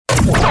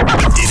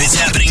If it's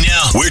happening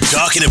now, we're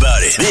talking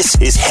about it. This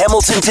is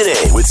Hamilton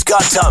Today with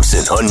Scott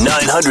Thompson on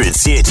 900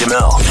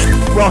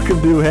 CHML.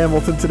 Welcome to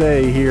Hamilton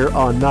Today here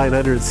on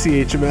 900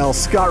 CHML.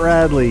 Scott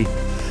Radley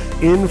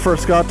in for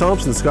Scott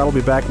Thompson. Scott will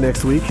be back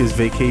next week. His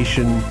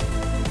vacation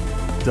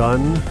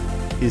done.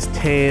 His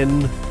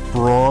tan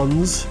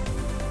bronze,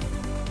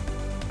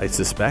 I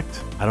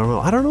suspect. I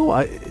don't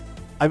know.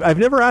 I've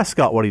never asked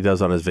Scott what he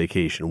does on his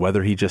vacation,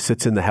 whether he just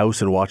sits in the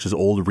house and watches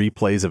old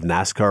replays of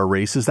NASCAR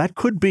races. That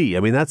could be.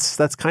 I mean,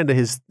 that's kind of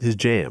his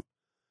jam.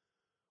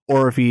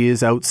 Or if he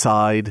is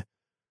outside,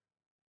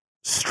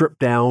 stripped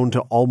down to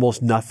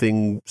almost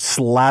nothing,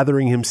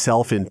 slathering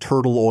himself in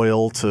turtle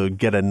oil to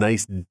get a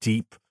nice,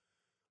 deep,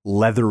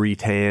 leathery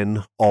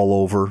tan all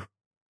over.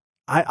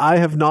 I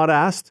have not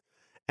asked.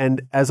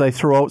 And as I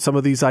throw out some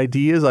of these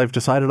ideas, I've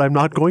decided I'm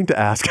not going to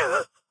ask.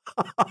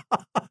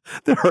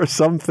 There are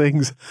some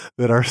things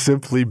that are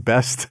simply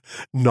best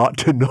not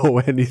to know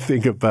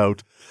anything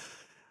about.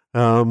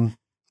 And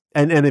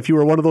if you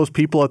were one of those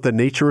people at the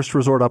naturist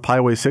resort up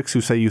Highway 6 who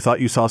say you thought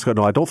you saw Scott,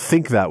 no, I don't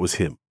think that was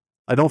him.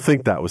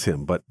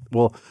 But,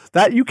 well,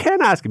 that you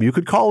can ask him. You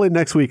could call in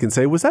next week and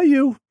say, was that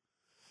you?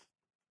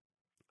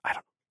 I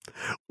don't know.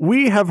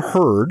 We have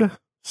heard,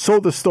 so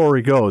the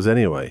story goes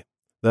anyway,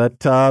 that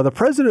the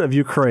president of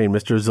Ukraine,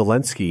 Mr.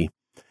 Zelensky,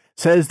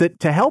 says that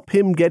to help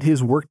him get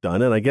his work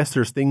done, and I guess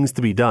there's things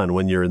to be done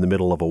when you're in the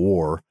middle of a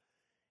war,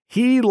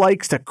 he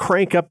likes to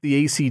crank up the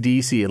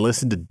AC/DC and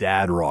listen to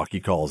dad rock,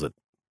 he calls it.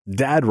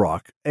 Dad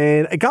rock.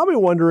 And it got me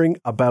wondering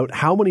about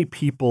how many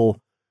people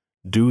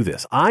do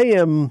this. I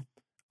am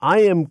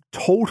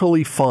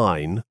totally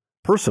fine,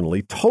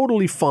 personally,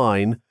 totally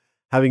fine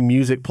having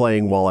music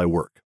playing while I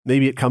work.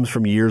 Maybe it comes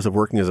from years of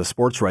working as a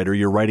sports writer.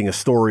 You're writing a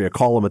story, a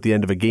column at the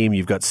end of a game.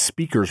 You've got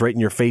speakers right in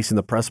your face in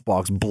the press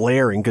box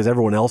blaring because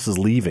everyone else is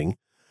leaving.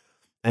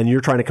 And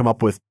you're trying to come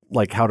up with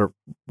like how to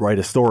write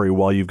a story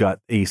while you've got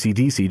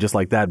AC/DC just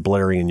like that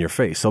blaring in your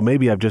face. So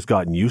maybe I've just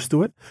gotten used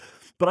to it.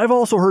 But I've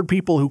also heard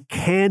people who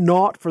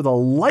cannot, for the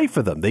life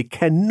of them, they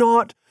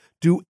cannot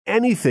do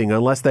anything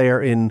unless they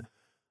are in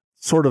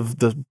sort of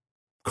the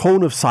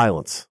cone of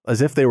silence,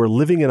 as if they were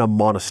living in a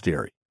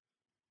monastery.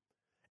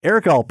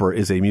 Eric Alper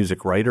is a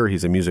music writer.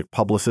 He's a music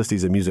publicist.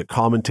 He's a music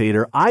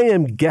commentator. I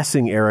am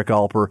guessing, Eric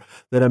Alper,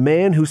 that a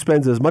man who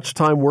spends as much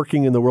time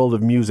working in the world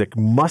of music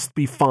must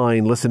be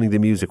fine listening to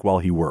music while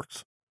he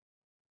works.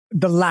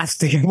 The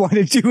last thing I want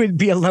to do would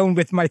be alone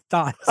with my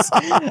thoughts.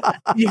 I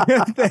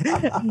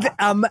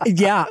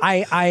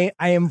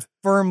am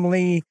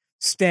firmly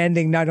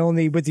standing not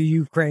only with the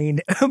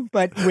Ukraine,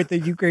 but with the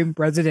Ukraine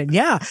president.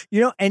 Yeah,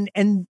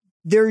 and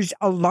there's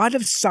a lot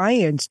of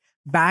science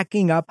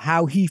backing up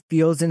how he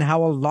feels and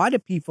how a lot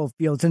of people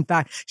feels. In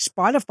fact,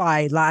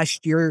 Spotify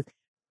last year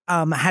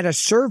had a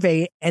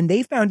survey and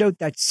they found out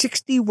that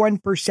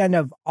 61%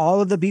 of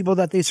all of the people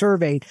that they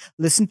surveyed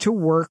listen to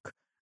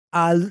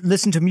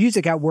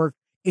music at work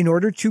in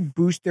order to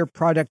boost their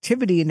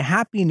productivity and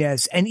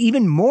happiness. And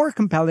even more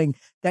compelling,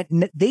 that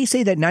they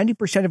say that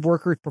 90% of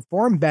workers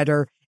perform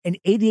better and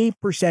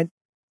 88%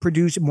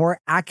 produce more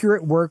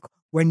accurate work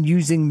when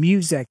using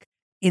music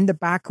in the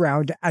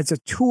background as a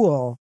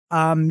tool.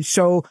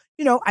 So,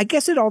 I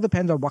guess it all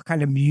depends on what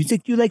kind of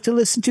music you like to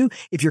listen to.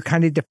 If you're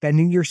kind of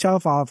defending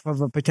yourself off of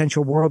a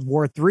potential World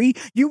War III,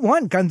 you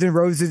want Guns N'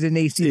 Roses and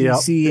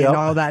AC/DC and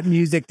all that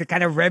music to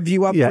kind of rev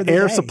you up. For the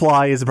Air day.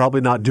 Supply is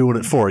probably not doing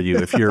it for you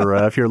if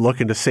you're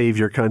looking to save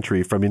your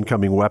country from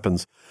incoming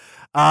weapons.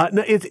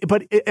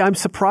 I'm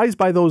surprised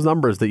by those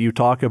numbers that you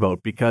talk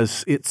about,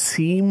 because it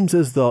seems,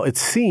 and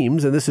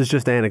this is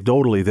just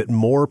anecdotally, that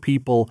more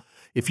people,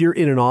 if you're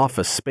in an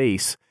office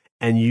space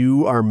and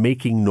you are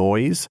making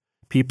noise,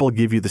 people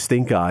give you the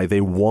stink eye.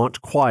 They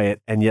want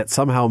quiet, and yet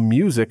somehow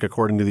music,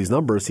 according to these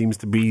numbers, seems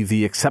to be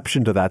the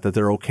exception to that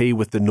they're okay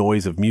with the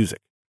noise of music.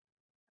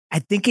 I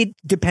think it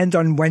depends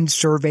on when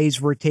surveys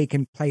were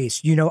taking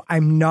place.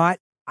 I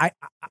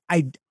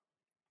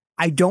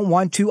don't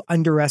want to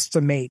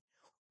underestimate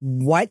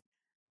what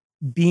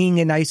being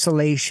in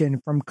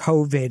isolation from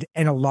COVID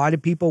and a lot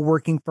of people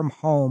working from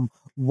home,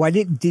 what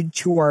it did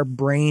to our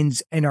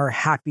brains and our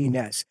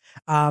happiness.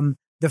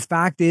 The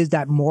fact is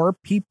that more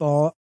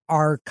people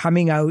are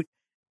coming out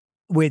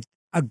with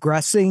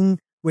aggressing,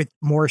 with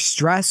more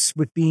stress,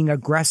 with being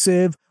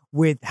aggressive,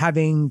 with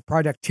having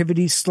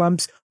productivity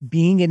slumps,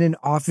 being in an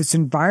office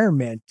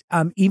environment.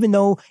 Even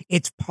though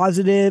it's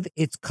positive,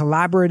 it's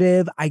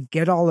collaborative, I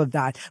get all of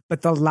that.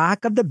 But the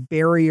lack of the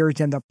barriers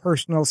and the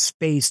personal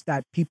space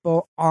that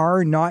people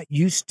are not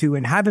used to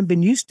and haven't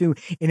been used to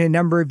in a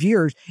number of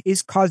years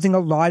is causing a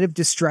lot of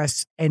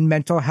distress and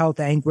mental health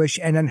anguish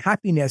and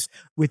unhappiness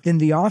within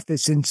the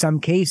office in some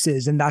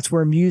cases. And that's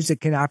where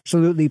music can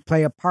absolutely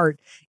play a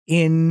part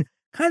in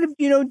kind of,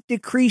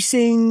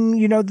 decreasing,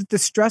 the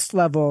stress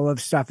level of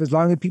stuff, as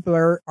long as people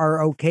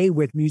are okay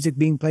with music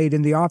being played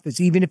in the office,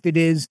 even if it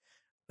is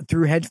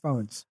through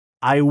headphones.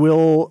 I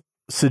will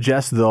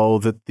suggest, though,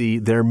 that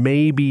there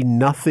may be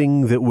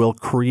nothing that will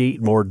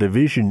create more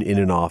division in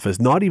an office,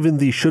 not even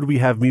the should we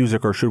have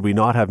music or should we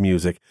not have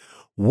music.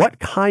 What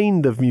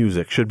kind of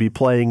music should be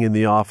playing in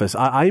the office?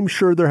 I'm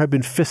sure there have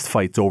been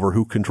fistfights over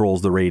who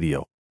controls the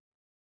radio.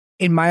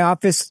 In my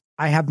office,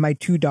 I have my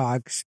 2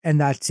 dogs, and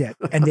that's it.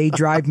 And they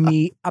drive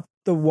me up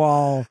the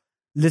wall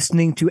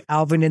listening to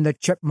Alvin and the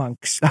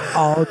Chipmunks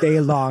all day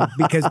long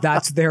because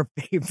that's their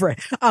favorite.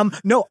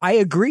 No, I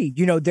agree.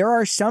 There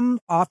are some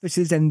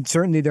offices, and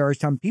certainly there are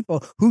some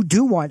people who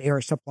do want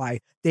air supply.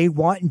 They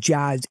want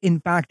jazz. In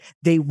fact,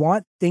 they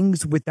want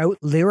things without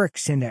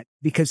lyrics in it,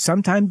 because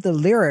sometimes the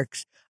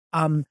lyrics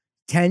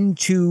tend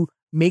to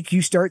make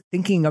you start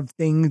thinking of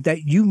things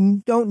that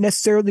you don't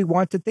necessarily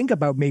want to think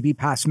about, maybe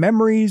past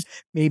memories,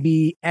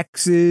 maybe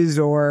exes,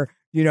 or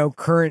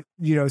current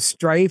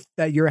strife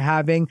that you're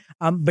having.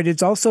 But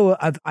it's also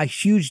a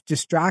huge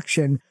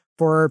distraction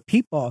for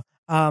people.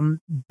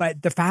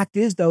 But the fact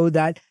is, though,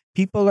 that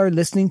people are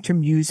listening to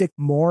music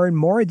more and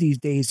more these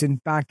days. In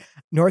fact,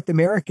 North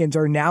Americans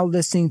are now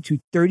listening to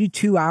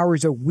 32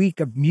 hours a week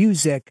of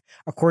music,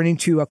 according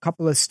to a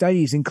couple of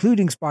studies,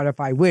 including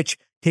Spotify, which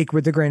take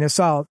with a grain of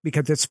salt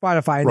because it's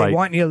Spotify and they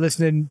want you to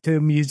listen to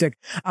music.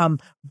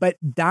 But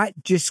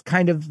that just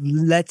kind of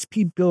lets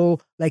people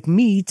like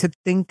me to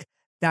think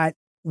that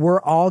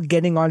we're all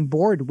getting on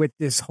board with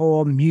this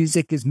whole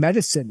music is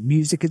medicine.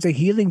 Music is a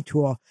healing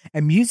tool,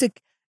 and music,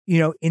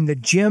 in the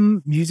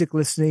gym, music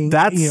listening,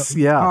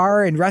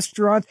 car and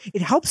restaurants,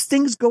 it helps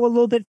things go a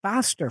little bit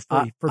faster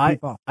for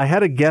people. I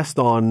had a guest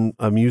on,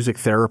 a music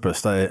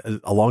therapist,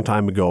 a long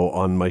time ago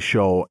on my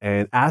show,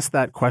 and asked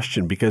that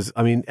question because,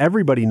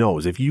 everybody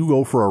knows if you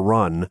go for a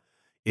run,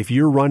 if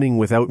you're running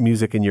without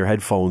music in your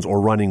headphones or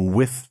running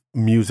with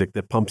music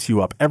that pumps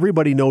you up,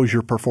 everybody knows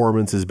your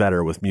performance is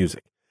better with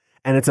music.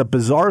 And it's a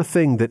bizarre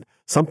thing that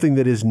something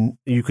that is,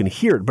 you can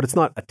hear it, but it's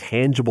not a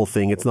tangible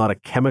thing. It's not a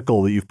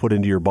chemical that you've put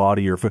into your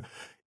body,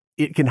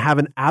 it can have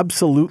an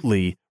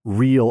absolutely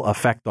real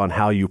effect on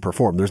how you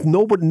perform. There's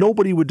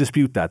nobody would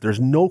dispute that. There's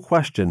no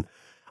question.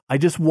 I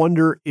just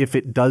wonder if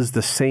it does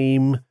the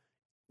same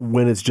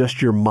when it's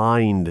just your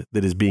mind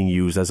that is being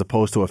used as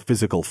opposed to a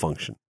physical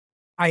function.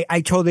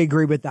 I totally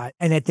agree with that.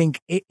 And I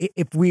think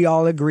if we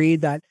all agree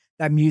that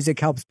music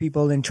helps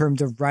people in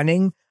terms of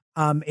running,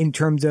 in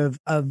terms of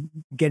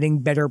getting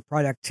better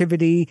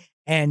productivity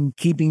and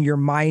keeping your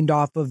mind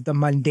off of the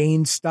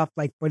mundane stuff,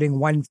 like putting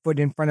one foot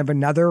in front of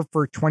another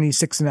for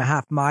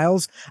 26.5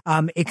 miles.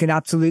 It can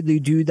absolutely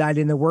do that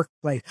in the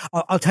workplace.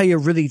 I'll tell you a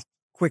really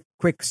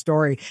quick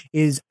story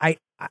is I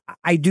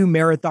do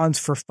marathons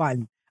for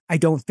fun. I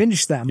don't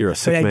finish them,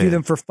 but I do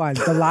them for fun.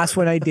 The last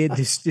one I did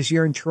this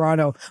year in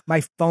Toronto,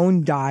 my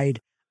phone died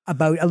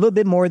about a little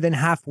bit more than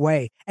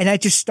halfway, and I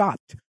just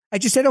stopped. I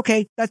just said,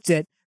 okay, that's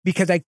it,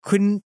 because I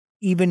couldn't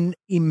even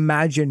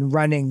imagine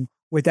running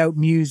without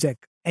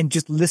music and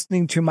just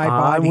listening to my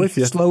body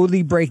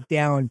slowly break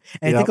down.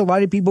 And I think a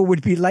lot of people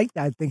would be like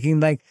that, thinking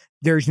like,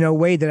 there's no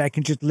way that I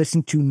can just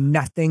listen to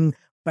nothing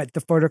but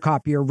the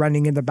photocopier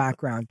running in the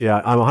background.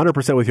 Yeah, I'm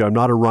 100% with you. I'm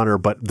not a runner,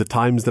 but the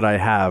times that I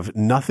have,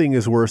 nothing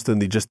is worse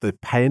than just the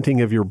panting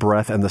of your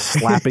breath and the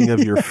slapping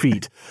of your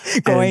feet.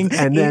 Going,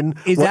 and then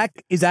is that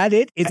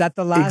it? Is that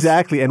the last?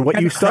 Exactly. And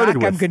what you started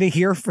with, I'm going to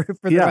hear for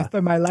the rest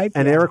of my life.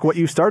 And Eric, what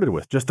you started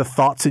with, just the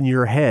thoughts in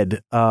your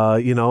head.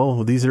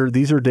 These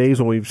are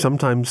days when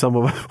sometimes some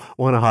of us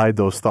want to hide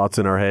those thoughts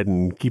in our head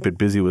and keep it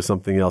busy with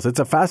something else. It's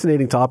a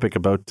fascinating topic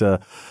about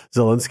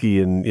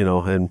Zelensky,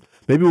 and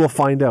maybe we'll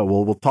find out.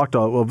 We'll talk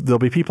to. There'll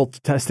be people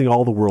testing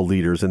all the world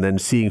leaders and then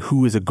seeing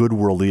who is a good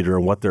world leader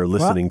and what they're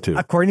listening to.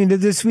 According to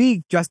this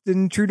week,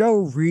 Justin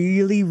Trudeau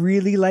really,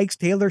 really likes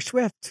Taylor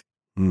Swift.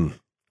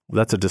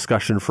 That's a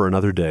discussion for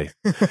another day.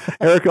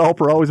 Eric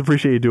Alper, always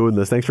appreciate you doing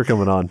this. Thanks for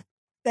coming on.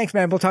 Thanks,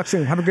 man. We'll talk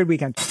soon. Have a good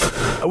weekend.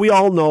 We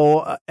all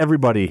know,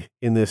 everybody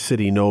in this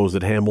city knows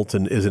that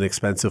Hamilton is an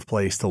expensive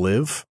place to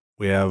live.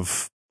 We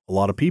have a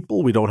lot of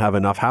people. We don't have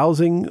enough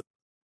housing.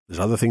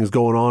 There's other things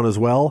going on as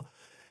well.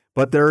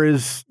 But there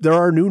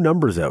are new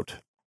numbers out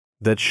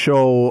that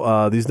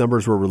show, these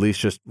numbers were released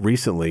just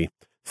recently,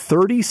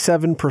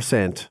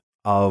 37%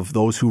 of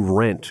those who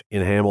rent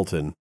in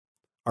Hamilton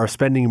are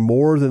spending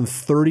more than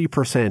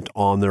 30%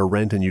 on their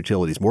rent and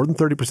utilities. More than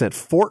 30%.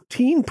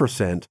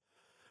 14%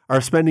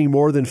 are spending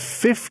more than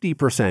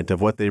 50% of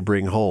what they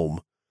bring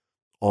home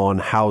on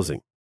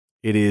housing.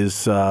 It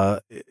is, I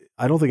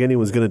don't think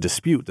anyone's going to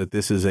dispute that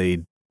this is a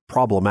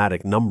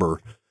problematic number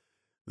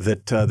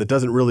that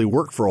doesn't really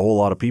work for a whole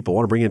lot of people. I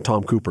want to bring in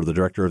Tom Cooper, the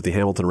director of the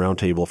Hamilton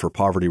Roundtable for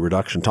Poverty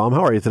Reduction. Tom,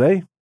 how are you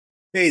today?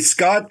 Hey,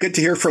 Scott, good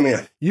to hear from you.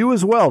 You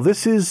as well.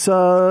 These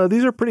are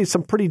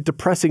some pretty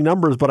depressing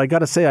numbers, but I got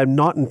to say I'm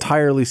not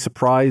entirely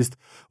surprised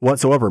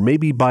whatsoever.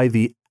 Maybe by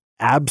the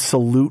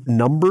absolute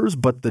numbers,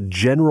 but the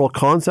general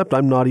concept,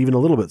 I'm not even a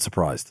little bit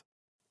surprised.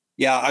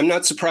 Yeah, I'm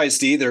not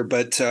surprised either,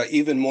 but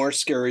even more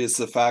scary is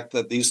the fact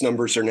that these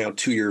numbers are now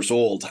 2 years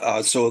old.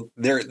 So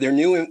they're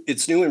new.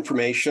 It's new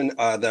information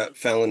that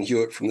Fallon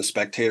Hewitt from The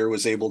Spectator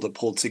was able to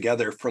pull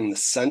together from the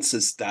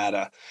census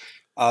data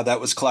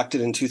that was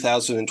collected in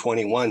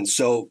 2021.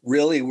 So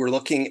really, we're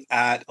looking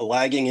at a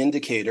lagging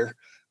indicator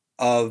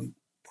of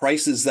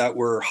prices that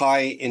were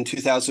high in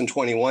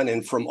 2021,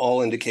 and from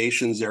all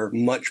indications, they're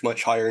much,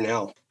 much higher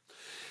now.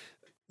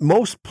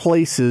 most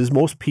places,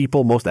 most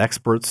people, most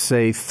experts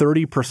say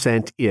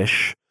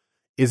 30%-ish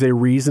is a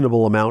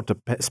reasonable amount to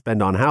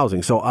spend on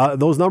housing. So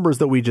those numbers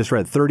that we just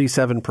read,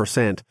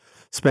 37%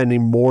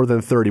 spending more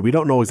than 30. We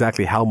don't know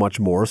exactly how much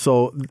more.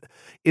 So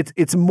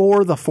it's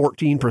more the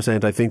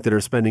 14%, I think, that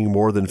are spending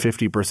more than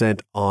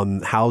 50%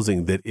 on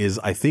housing that is,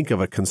 I think, of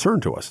a concern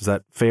to us. Is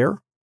that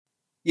fair?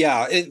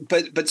 Yeah,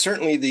 but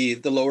certainly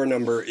the lower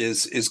number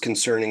is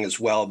concerning as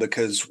well,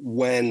 because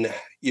when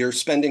you're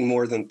spending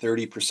more than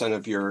 30%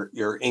 of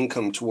your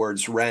income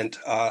towards rent,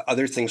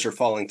 other things are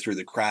falling through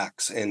the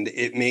cracks, and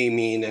it may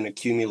mean an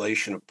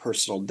accumulation of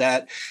personal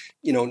debt,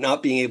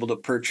 not being able to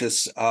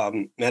purchase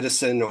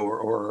medicine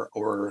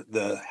or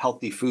the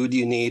healthy food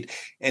you need,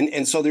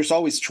 and so there's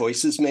always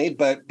choices made.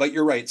 But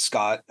you're right,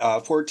 Scott.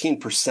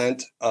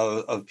 14%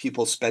 of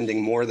people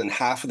spending more than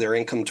half of their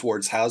income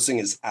towards housing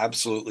is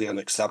absolutely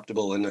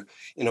unacceptable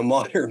in a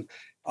modern,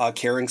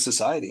 caring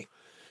society.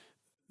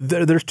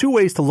 There's two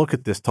ways to look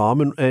at this,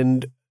 Tom,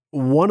 and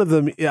one of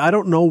them, I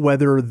don't know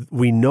whether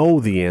we know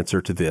the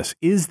answer to this.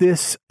 Is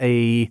this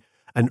an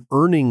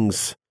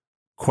earnings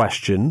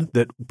question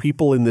that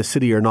people in the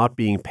city are not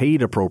being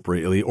paid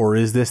appropriately, or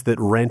is this that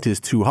rent is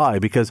too high?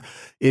 Because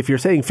if you're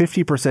saying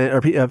 50%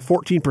 or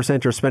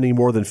 14% are spending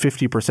more than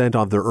 50%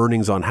 of their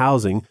earnings on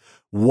housing,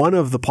 one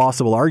of the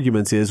possible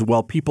arguments is,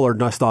 well, people are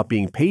just not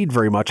being paid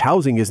very much.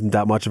 Housing isn't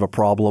that much of a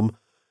problem.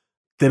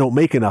 They don't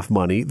make enough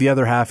money. The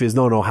other half is,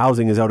 no,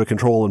 housing is out of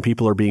control and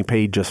people are being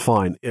paid just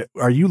fine.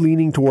 Are you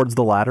leaning towards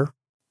the latter?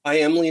 I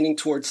am leaning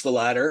towards the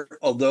latter,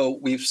 although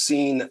we've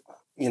seen,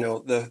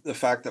 the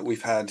fact that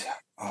we've had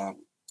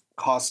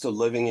cost of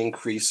living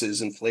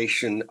increases,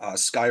 inflation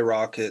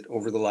skyrocket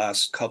over the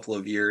last couple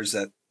of years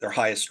at their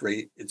highest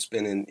rate it's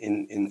been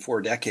in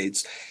 4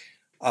 decades.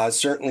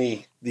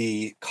 Certainly,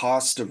 the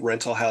cost of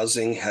rental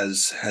housing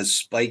has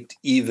spiked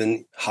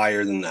even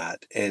higher than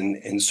that,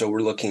 and so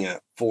we're looking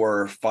at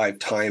 4 or 5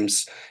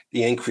 times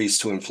the increase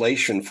to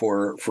inflation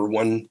for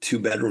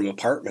 1-2-bedroom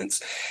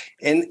apartments,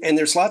 and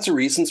there's lots of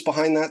reasons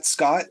behind that,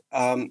 Scott.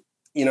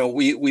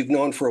 We've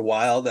known for a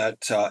while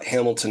that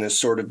Hamilton has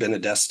sort of been a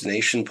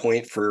destination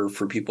point for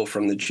people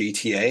from the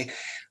GTA.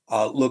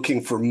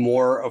 Looking for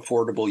more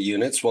affordable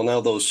units. Well, now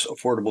those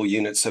affordable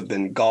units have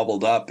been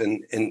gobbled up,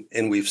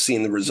 and we've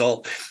seen the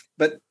result.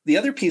 But the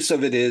other piece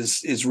of it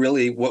is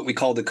really what we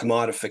call the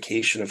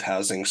commodification of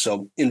housing.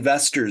 So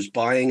investors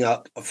buying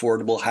up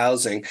affordable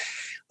housing,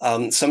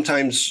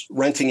 sometimes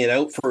renting it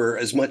out for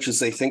as much as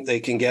they think they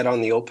can get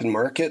on the open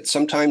market,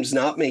 sometimes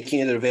not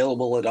making it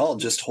available at all,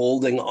 just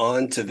holding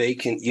on to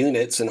vacant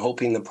units and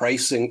hoping the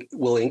pricing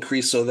will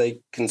increase so they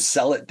can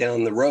sell it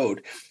down the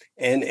road.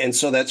 And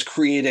so that's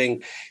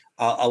creating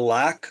a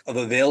lack of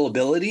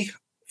availability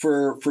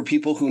for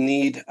people who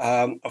need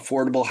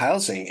affordable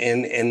housing,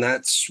 and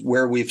that's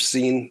where we've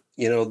seen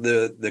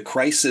the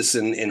crisis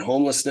in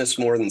homelessness.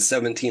 More than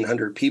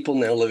 1,700 people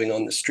now living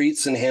on the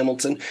streets in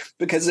Hamilton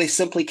because they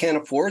simply can't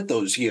afford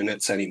those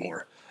units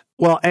anymore.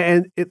 Well,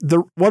 and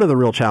one of the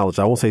real challenges,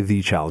 I won't say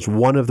the challenge,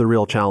 one of the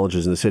real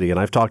challenges in the city, and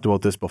I've talked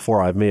about this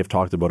before, I may have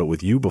talked about it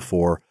with you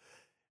before.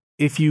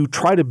 If you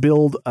try to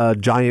build a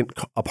giant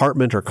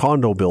apartment or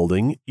condo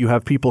building, you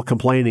have people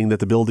complaining that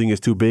the building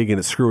is too big and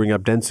it's screwing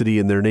up density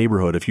in their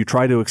neighborhood. If you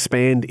try to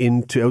expand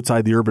into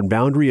outside the urban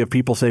boundary, you have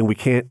people saying we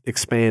can't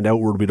expand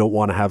outward, we don't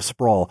want to have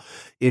sprawl.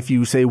 If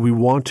you say we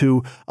want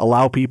to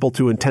allow people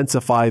to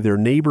intensify their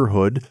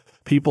neighborhood,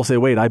 people say,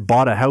 wait, I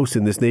bought a house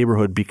in this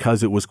neighborhood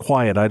because it was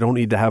quiet. I don't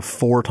need to have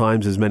 4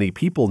 times as many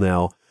people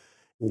now.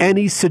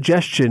 Any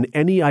suggestion,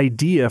 any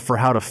idea for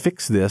how to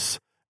fix this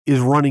is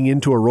running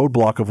into a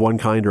roadblock of one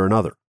kind or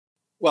another?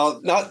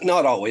 Well,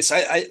 not always.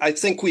 I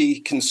think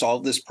we can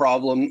solve this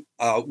problem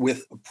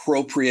with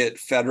appropriate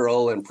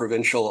federal and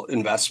provincial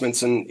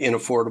investments in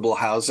affordable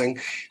housing,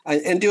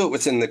 and do it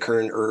within the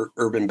current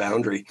urban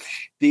boundary.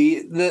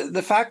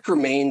 The fact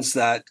remains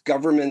that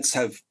governments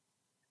have,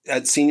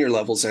 at senior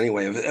levels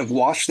anyway, have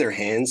washed their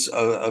hands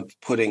of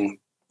putting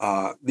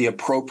the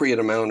appropriate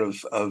amount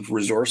of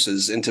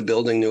resources into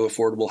building new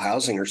affordable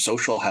housing or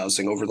social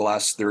housing over the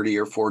last 30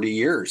 or 40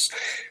 years.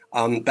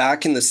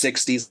 Back in the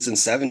 60s and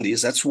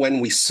 70s, that's when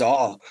we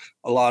saw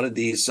a lot of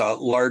these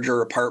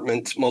larger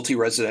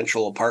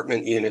multi-residential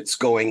apartment units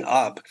going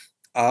up.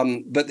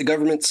 But the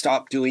government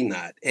stopped doing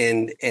that.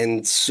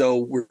 And so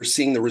we're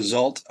seeing the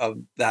result of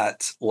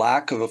that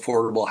lack of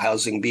affordable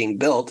housing being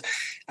built.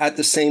 At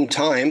the same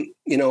time,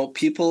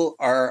 people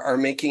are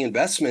making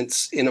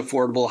investments in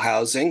affordable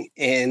housing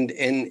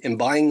and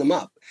buying them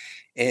up.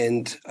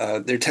 And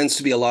there tends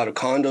to be a lot of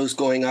condos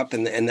going up,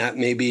 and that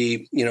may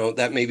be,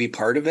 that may be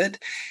part of it.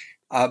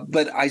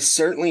 But I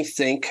certainly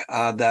think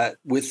that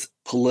with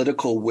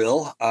political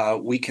will,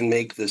 we can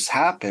make this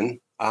happen.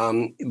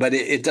 But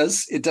it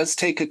does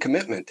take a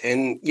commitment.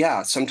 And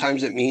yeah,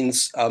 sometimes it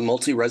means a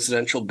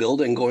multi-residential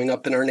building going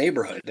up in our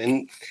neighborhood.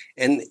 And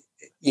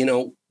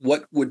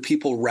what would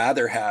people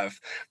rather have?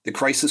 The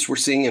crisis we're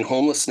seeing in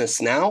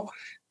homelessness now,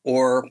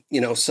 or,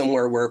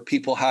 somewhere where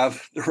people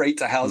have the right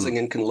to housing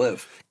and can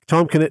live?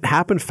 Tom, can it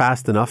happen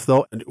fast enough,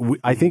 though?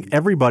 I think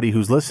everybody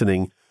who's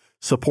listening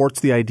supports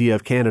the idea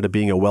of Canada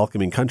being a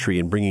welcoming country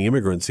and bringing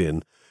immigrants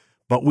in.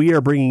 But we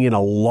are bringing in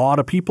a lot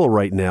of people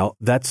right now.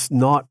 That's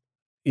not,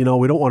 we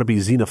don't want to be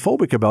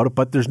xenophobic about it,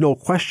 but there's no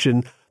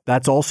question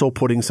that's also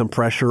putting some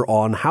pressure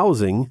on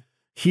housing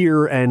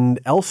here and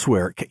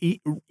elsewhere.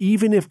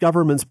 Even if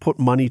governments put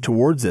money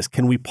towards this,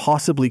 can we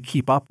possibly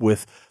keep up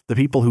with the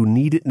people who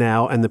need it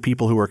now and the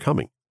people who are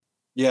coming?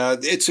 Yeah,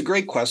 it's a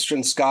great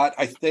question, Scott.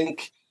 I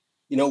think,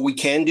 we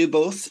can do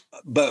both,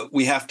 but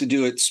we have to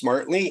do it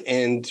smartly,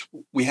 and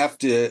we have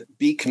to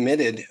be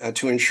committed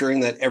to ensuring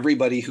that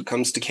everybody who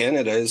comes to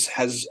Canada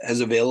has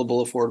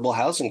available affordable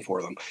housing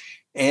for them.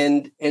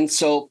 And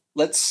so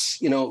let's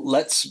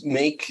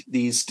make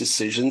these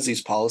decisions,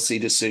 these policy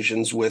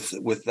decisions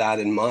with that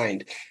in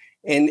mind.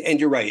 And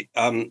you're right.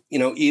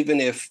 Even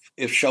if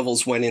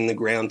shovels went in the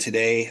ground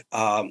today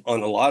on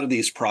a lot of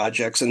these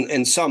projects,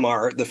 and some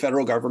are, the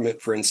federal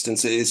government, for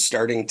instance, is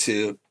starting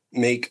to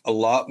make a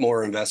lot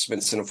more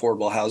investments in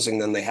affordable housing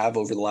than they have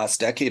over the last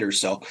decade or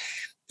so.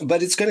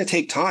 But it's going to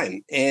take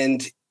time,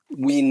 and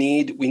we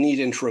need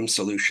interim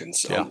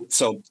solutions. Yeah.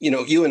 So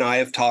you and I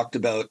have talked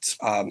about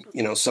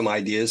some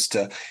ideas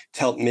to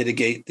help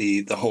mitigate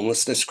the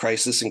homelessness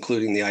crisis,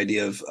 including the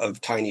idea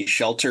of tiny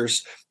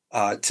shelters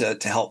to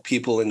help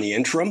people in the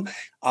interim.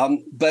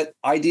 But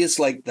ideas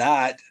like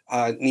that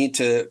need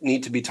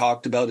to be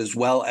talked about as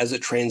well as a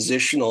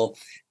transitional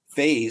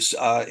phase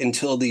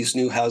until these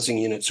new housing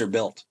units are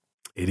built.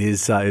 It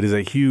is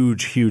a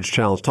huge, huge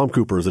challenge. Tom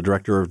Cooper is the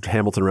director of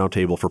Hamilton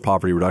Roundtable for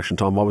Poverty Reduction.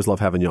 Tom, always love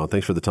having you on.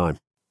 Thanks for the time.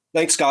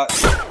 Thanks, Scott.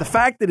 The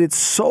fact that it's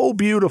so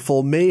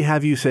beautiful may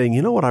have you saying,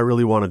 you know what I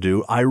really want to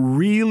do? I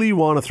really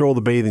want to throw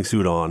the bathing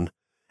suit on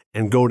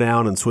and go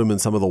down and swim in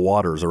some of the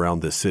waters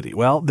around this city.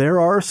 Well, there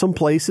are some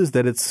places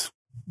that it's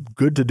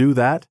good to do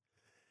that,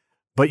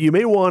 but you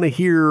may want to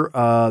hear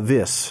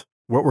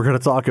what we're going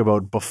to talk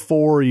about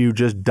before you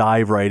just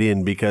dive right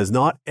in, because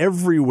not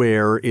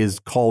everywhere is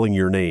calling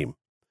your name.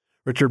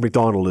 Richard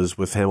McDonald is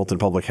with Hamilton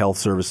Public Health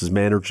Services,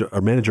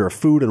 manager of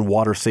food and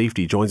water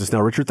safety. Joins us now.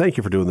 Richard, thank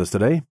you for doing this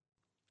today.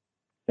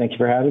 Thank you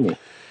for having me.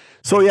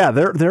 So yeah,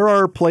 there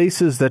are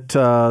places that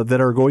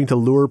are going to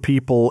lure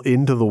people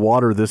into the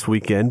water this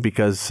weekend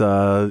because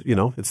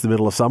it's the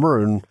middle of summer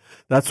and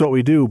that's what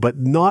we do. But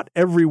not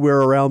everywhere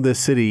around this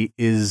city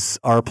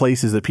are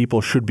places that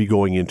people should be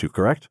going into.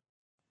 Correct?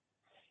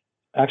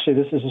 Actually,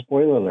 this is a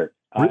spoiler alert.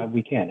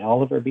 We can.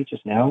 All of our beaches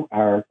now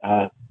are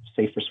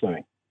safe for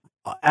swimming.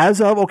 As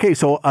of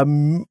so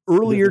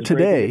earlier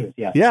today,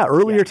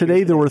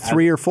 today there were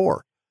 3 or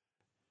 4.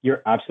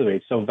 You're absolutely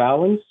right. So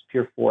Valens,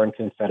 Pier 4, and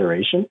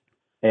Confederation.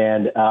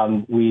 And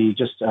we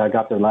just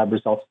got their lab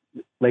results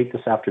late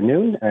this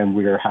afternoon, and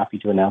we are happy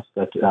to announce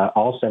that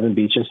all 7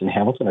 beaches in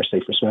Hamilton are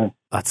safe for swimming.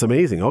 That's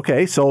amazing.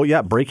 Okay, so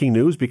yeah, breaking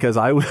news, because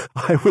I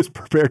was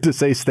prepared to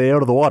say stay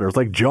out of the water. It's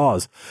like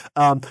Jaws.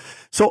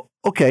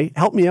 Okay,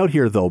 help me out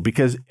here, though,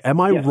 because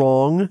am I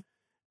wrong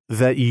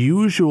that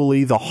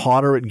usually the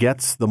hotter it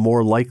gets, the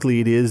more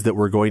likely it is that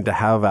we're going to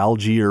have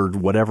algae or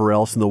whatever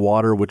else in the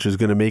water, which is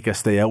going to make us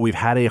stay out? We've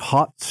had a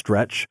hot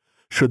stretch.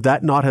 Should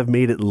that not have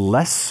made it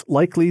less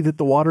likely that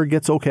the water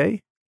gets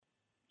okay?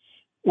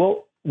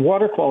 Well,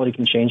 water quality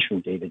can change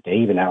from day to day,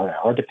 even hour to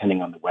hour,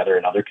 depending on the weather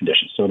and other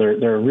conditions. So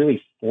there are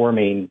really 4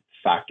 main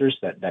factors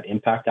that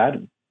impact that.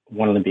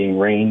 One of them being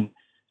rain,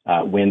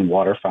 wind,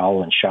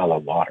 waterfowl, and shallow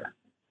water.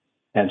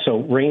 And so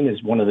rain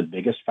is one of the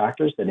biggest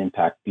factors that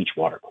impact beach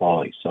water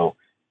quality. So,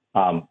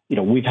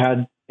 we've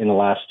had in the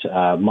last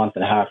month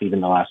and a half, even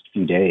the last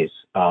few days,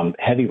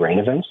 heavy rain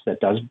events that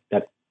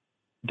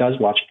does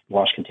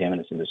wash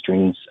contaminants into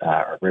streams,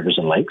 rivers,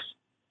 and lakes.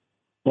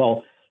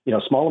 Well,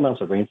 small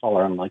amounts of rainfall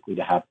are unlikely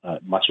to have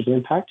much of an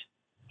impact.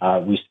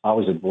 We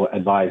always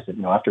advise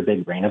that, after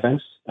big rain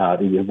events,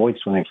 that you avoid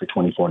swimming for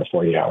 24 to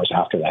 48 hours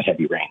after that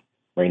heavy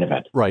rain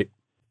event. Right.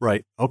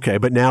 Okay.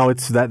 But now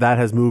it's that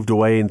has moved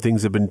away and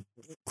things have been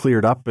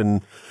cleared up.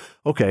 And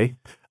okay.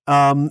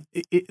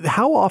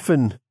 How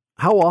often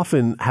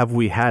have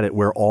we had it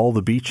where all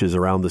the beaches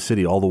around the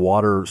city, all the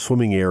water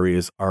swimming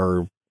areas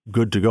are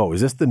good to go?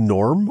 Is this the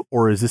norm,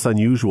 or is this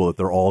unusual that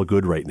they're all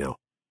good right now?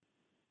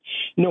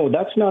 No,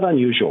 that's not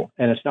unusual.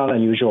 And it's not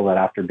unusual that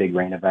after big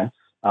rain events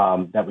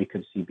that we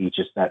could see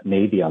beaches that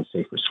may be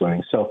unsafe for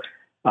swimming. So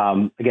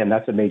again,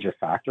 that's a major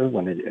factor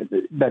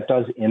that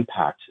does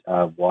impact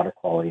water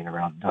quality in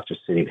around not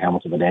just the city of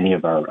Hamilton, but any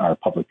of our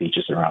public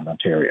beaches around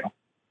Ontario.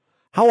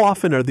 How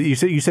often you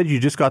said you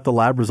just got the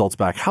lab results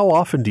back. How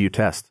often do you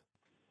test?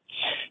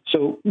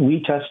 So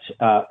we test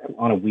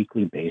on a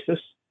weekly basis,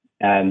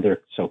 and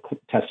they're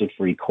tested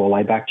for E.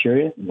 coli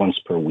bacteria once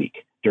per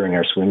week during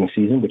our swimming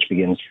season, which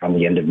begins from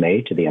the end of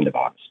May to the end of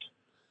August.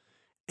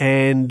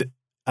 And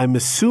I'm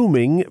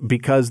assuming,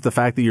 because the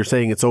fact that you're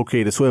saying it's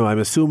okay to swim, I'm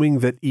assuming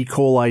that E.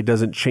 coli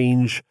doesn't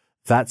change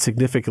that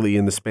significantly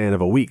in the span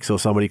of a week. So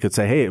somebody could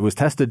say, hey, it was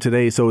tested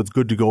today, so it's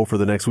good to go for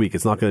the next week.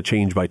 It's not going to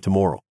change by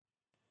tomorrow.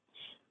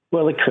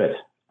 Well, it could.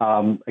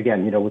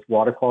 Again, with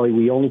water quality,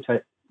 we only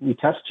we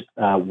test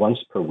once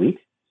per week.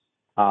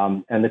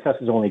 And the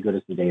test is only good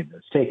as the day that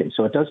it's taken.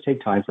 So it does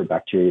take time for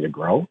bacteria to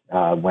grow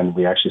when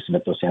we actually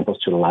submit those samples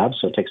to the lab.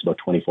 So it takes about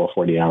 24,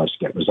 48 hours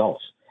to get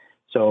results.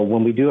 So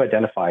when we do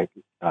identify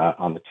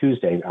on the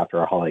Tuesday after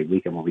our holiday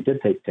weekend, when we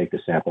did take the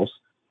samples,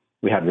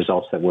 we had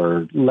results that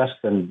were less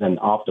than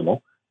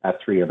optimal at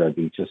 3 of our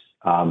beaches.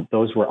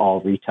 Those were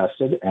all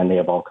retested, and they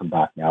have all come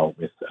back now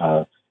with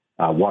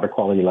water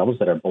quality levels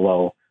that are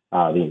below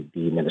the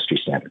ministry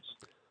standards.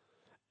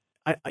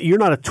 You're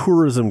not a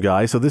tourism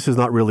guy, so this is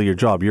not really your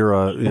job. You're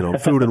a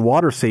food and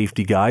water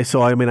safety guy.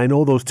 So I mean, I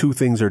know those two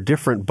things are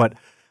different, but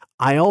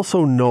I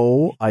also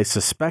know, I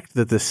suspect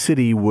that the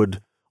city would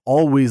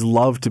always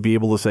love to be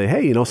able to say,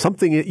 hey,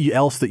 something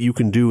else that you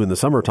can do in the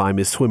summertime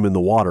is swim in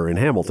the water in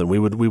Hamilton. We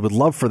would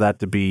love for that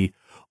to be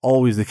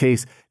always the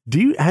case. Do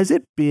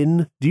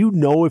you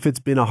know if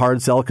it's been a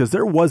hard sell? Because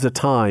there was a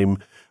time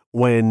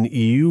when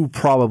you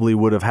probably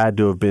would have had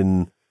to have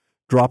been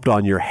dropped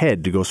on your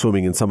head to go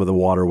swimming in some of the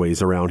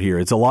waterways around here.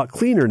 It's a lot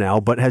cleaner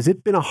now, but has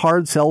it been a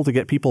hard sell to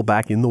get people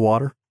back in the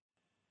water?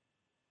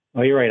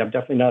 Well, you're right. I'm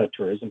definitely not a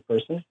tourism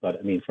person, but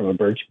I mean, from a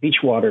beach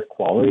water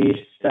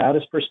quality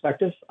status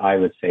perspective, I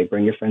would say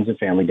bring your friends and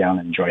family down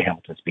and enjoy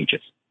Hamilton's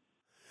beaches.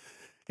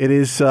 It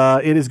is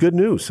good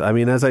news. I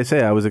mean, as I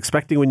say, I was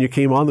expecting when you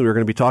came on that we were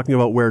going to be talking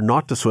about where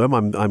not to swim.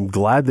 I'm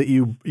glad that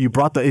you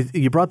brought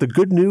the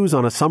good news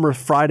on a summer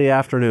Friday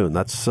afternoon.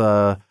 That's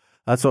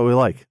what we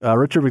like.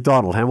 Richard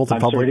McDonald, Hamilton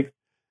Public.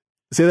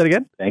 Say that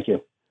again? Thank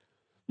you.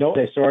 No,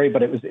 sorry,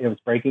 but it was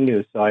breaking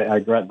news, so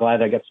I'm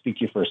glad I got to speak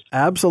to you first.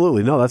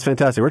 Absolutely. No, that's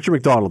fantastic. Richard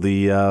McDonald,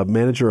 the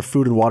Manager of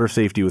Food and Water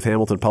Safety with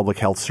Hamilton Public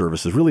Health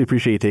Services. Really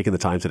appreciate you taking the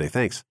time today.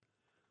 Thanks.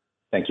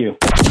 Thank you.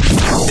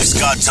 If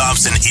Scott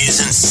Thompson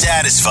isn't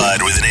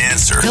satisfied with an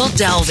answer, he'll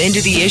delve into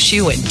the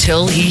issue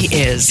until he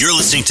is. You're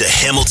listening to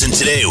Hamilton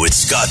Today with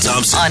Scott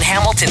Thompson on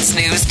Hamilton's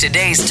News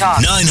Today's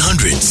Talk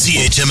 900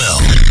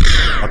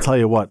 CHML. I'll tell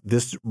you what,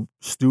 this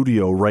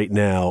studio right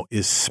now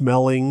is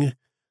smelling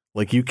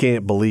like you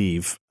can't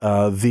believe.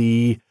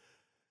 The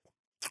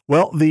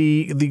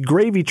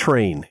gravy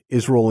train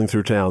is rolling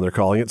through town, they're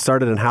calling it.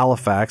 Started in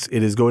Halifax.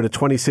 It is going to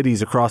 20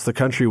 cities across the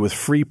country with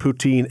free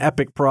poutine,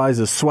 epic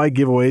prizes, swag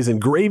giveaways, and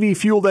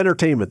gravy-fueled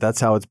entertainment. That's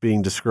how it's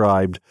being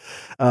described.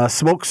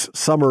 Smokes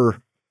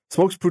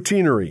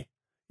Poutinery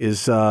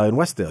is in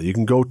Westdale. You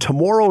can go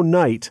tomorrow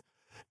night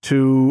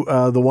to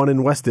the one in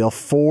Westdale,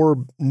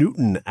 4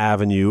 Newton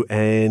Avenue,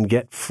 and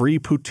get free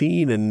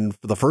poutine, and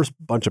for the first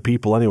bunch of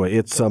people anyway.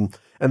 It's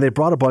and they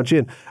brought a bunch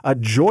in.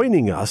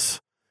 Joining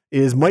us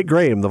is Mike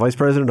Graham, the Vice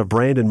President of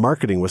Brand and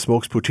Marketing with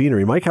Smokes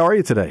Poutinery. Mike, how are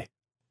you today?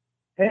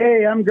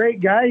 Hey, I'm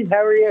great, guys.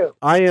 How are you?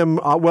 I am,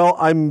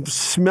 I'm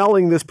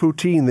smelling this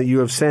poutine that you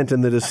have sent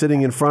and that is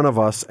sitting in front of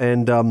us,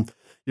 and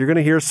you're going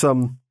to hear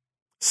some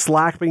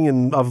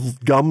slapping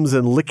of gums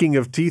and licking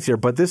of teeth here,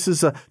 but this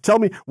is, tell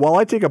me, while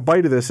I take a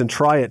bite of this and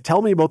try it,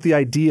 tell me about the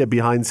idea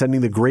behind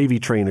sending the gravy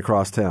train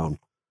across town.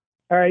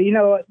 All right,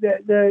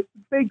 the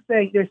big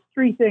thing, there's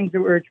 3 things that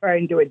we're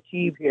trying to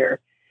achieve here.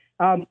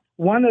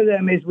 One of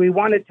them is we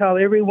want to tell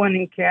everyone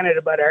in Canada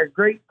about our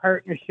great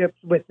partnerships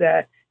with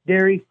the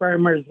dairy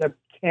farmers of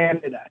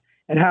Canada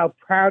and how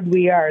proud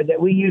we are that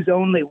we use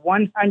only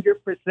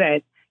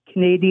 100%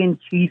 Canadian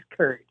cheese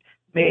curd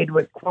made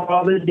with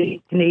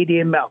quality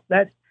Canadian milk.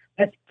 That's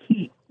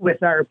key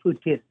with our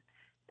poutine,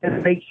 to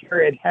make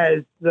sure it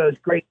has those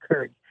great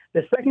curds.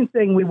 The second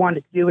thing we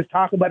wanted to do is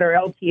talk about our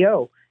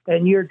LTO,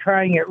 and you're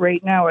trying it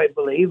right now, I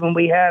believe, and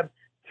we have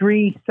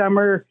 3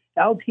 summer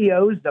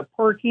LTOs, the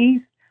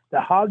Porkies, the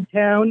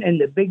Hogtown,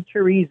 and the Big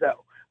Chorizo,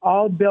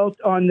 all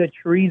built on the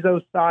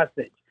chorizo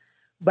sausage.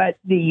 But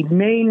the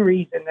main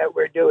reason that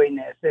we're doing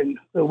this and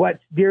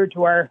what's dear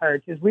to our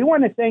hearts is we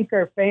want to thank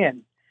our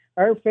fans.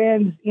 Our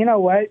fans, you know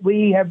what?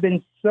 We have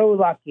been so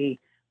lucky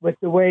with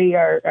the way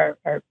our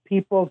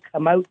people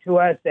come out to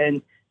us,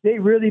 and they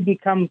really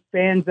become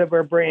fans of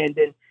our brand.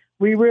 And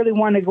we really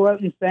want to go out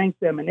and thank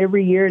them. And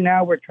every year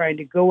now we're trying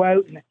to go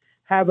out and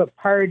have a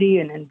party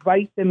and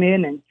invite them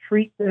in and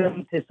treat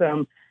them to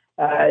some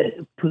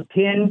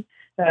poutine.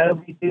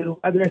 We do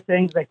other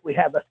things like we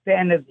have a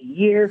fan of the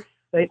year.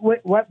 Like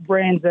what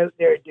brands out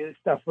there do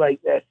stuff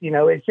like this?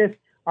 It's just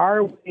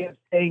our way of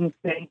saying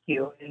thank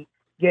you and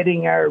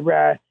getting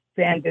our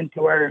fans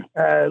into our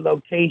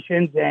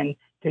locations and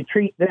to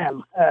treat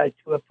them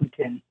to a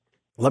poutine.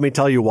 Let me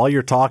tell you, while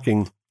you're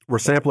talking, we're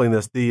sampling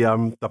this. The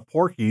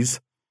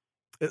Porkies,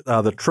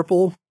 the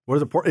triple, what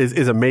is it?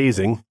 Is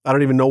amazing. I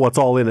don't even know what's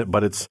all in it,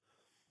 but it's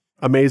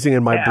amazing,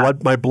 and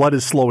my blood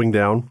is slowing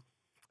down.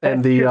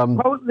 And the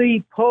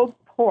Chipotle pulled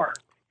pork,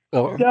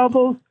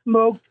 double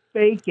smoked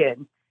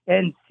bacon,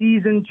 and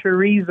seasoned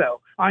chorizo.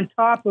 On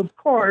top, of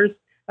course,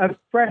 of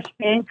fresh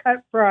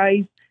hand-cut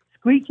fries,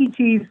 squeaky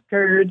cheese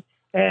curd,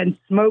 and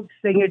smoked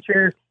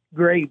signature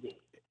gravy.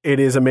 It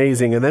is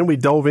amazing. And then we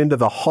dove into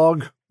what's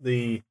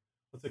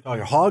it called?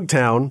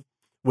 Hogtown,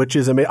 which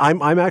is amazing.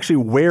 I'm actually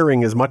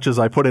wearing as much as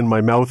I put in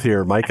my mouth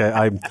here, Mike.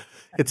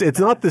 It's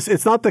not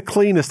the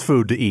cleanest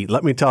food to eat.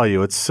 Let me tell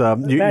you, it's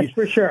that's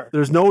for sure.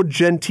 There's no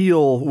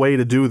genteel way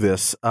to do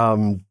this.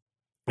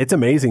 It's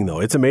amazing, though.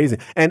 It's amazing.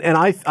 And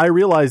I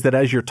realize that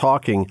as you're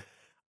talking,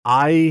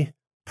 I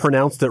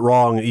pronounced it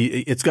wrong.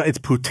 It's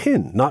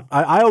Poutine. Not.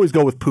 I always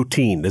go with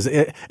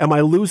Poutine. Am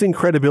I losing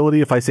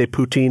credibility if I say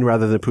Poutine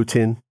rather than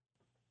Poutine?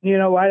 You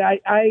know what?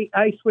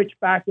 I switch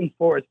back and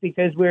forth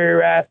because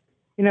we're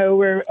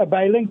a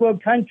bilingual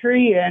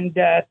country, and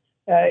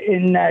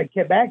in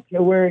Quebec,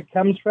 where it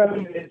comes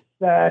from, is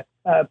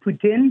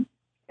Poutine,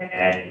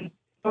 and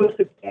most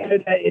of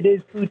Canada, it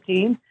is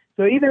Poutine.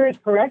 So either is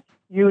correct.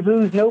 You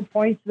lose no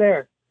points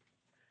there.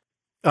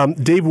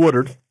 Dave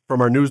Woodard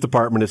from our news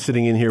department is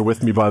sitting in here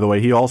with me, by the way.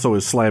 He also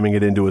is slamming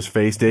it into his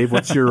face. Dave,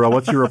 what's your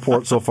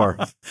report so far?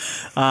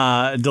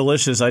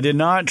 Delicious. I did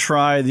not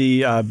try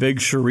the big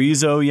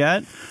chorizo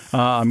yet.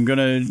 I'm going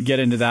to get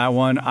into that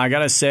one. I got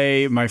to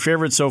say, my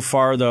favorite so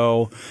far,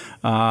 though,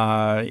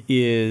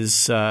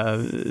 is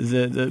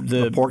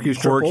the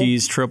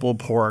Porky's triple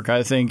pork.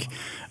 I think,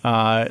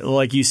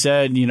 like you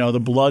said, the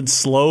blood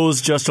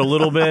slows just a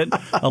little bit,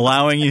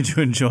 allowing you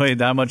to enjoy it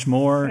that much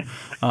more.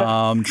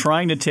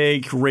 Trying to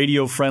take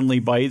radio-friendly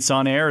bites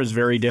on air is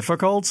very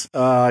difficult.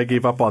 I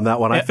gave up on that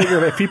one. I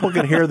figured if people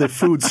can hear the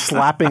food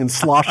slapping and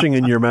sloshing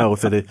in your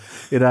mouth, it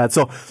adds.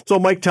 So,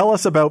 Mike, tell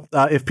us about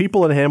if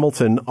people in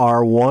Hamilton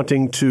are wanting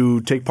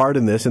to take part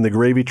in this, in the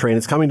gravy train.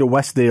 It's coming to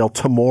Westdale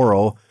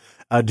tomorrow.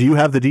 Do you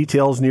have the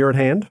details near at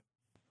hand?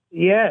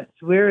 Yes,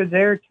 we're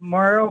there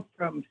tomorrow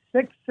from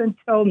 6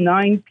 until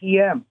 9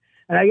 p.m.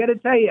 And I got to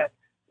tell you,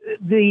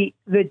 the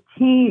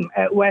team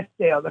at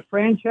Westdale, the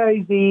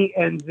franchisee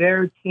and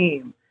their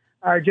team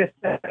are just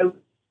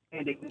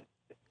outstanding.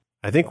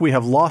 I think we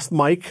have lost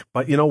Mike,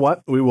 but you know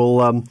what? We'll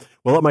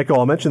let Mike go.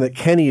 I'll mention that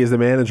Kenny is the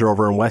manager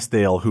over in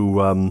Westdale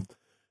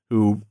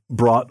who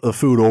brought the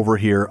food over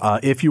here.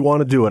 If you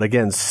want to do it,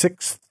 again,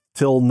 6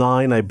 till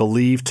 9, I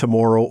believe,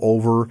 tomorrow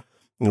over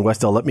in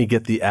Westdale. Let me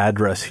get the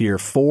address here.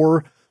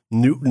 4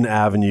 Newton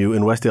Avenue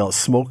in Westdale,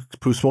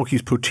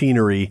 Smokey's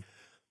Poutineery.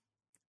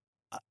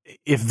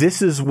 If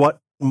this is what,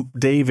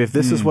 Dave, if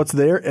this is what's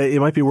there, it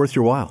might be worth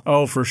your while.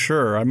 Oh, for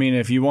sure. I mean,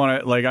 if you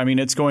want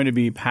to, it's going to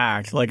be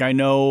packed. Like, I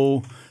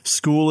know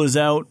school is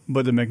out,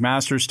 but the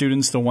McMaster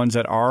students, the ones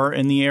that are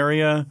in the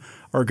area,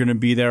 are going to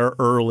be there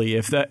early.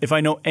 If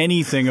I know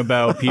anything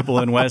about people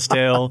in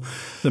Westdale,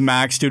 the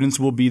Mac students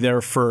will be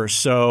there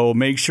first. So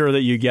make sure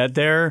that you get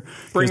there.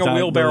 Bring a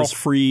wheelbarrow. Those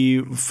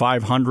free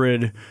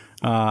 500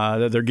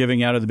 that they're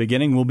giving out at the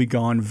beginning will be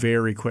gone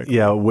very quickly.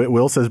 Yeah,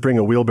 Will says bring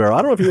a wheelbarrow.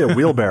 I don't know if you need a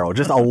wheelbarrow,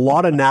 just a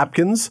lot of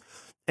napkins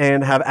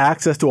and have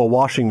access to a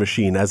washing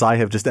machine, as I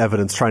have just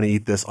evidenced trying to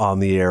eat this on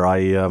the air.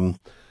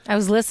 I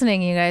was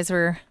listening. You guys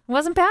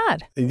wasn't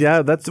bad.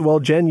 Yeah,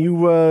 Jen,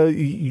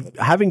 you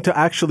having to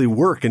actually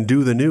work and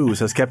do the news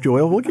has kept you.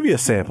 We'll give you a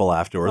sample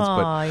afterwards.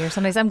 Oh, you're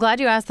so nice. I'm glad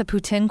you asked the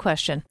Poutine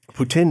question.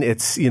 Poutine,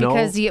 it's,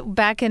 because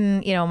back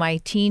in, my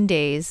teen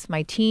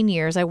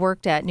years, I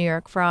worked at New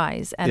York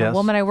Fries, and a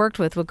woman I worked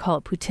with would call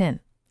it Poutine.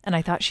 And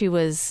I thought she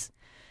was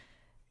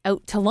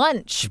out to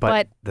lunch,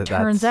 but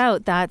turns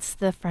out that's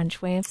the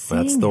French way of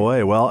saying That's the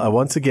way. Well,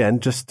 once again,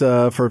 just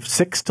for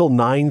 6 till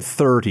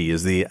 9:30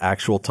 is the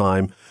actual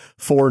time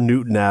for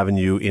Newton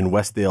Avenue in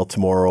Westdale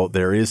tomorrow.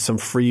 There is some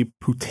free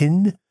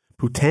Poutine,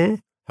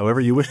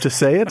 however you wish to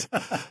say it.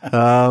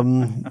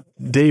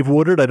 Dave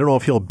Woodard, I don't know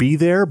if he'll be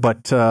there,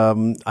 but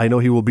I know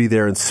he will be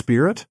there in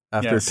spirit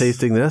after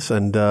tasting this.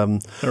 And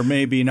there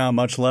may be not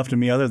much left of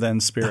me other than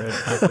spirit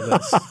after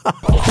this.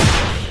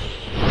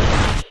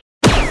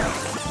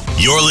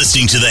 You're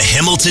listening to the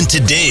Hamilton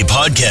Today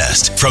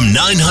podcast from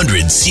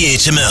 900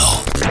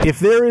 CHML. If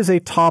there is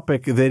a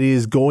topic that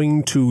is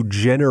going to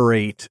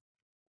generate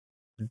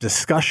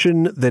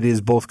discussion that is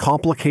both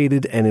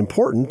complicated and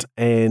important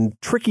and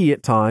tricky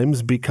at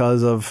times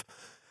because of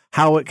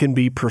how it can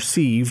be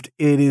perceived,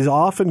 it is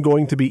often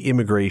going to be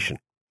immigration.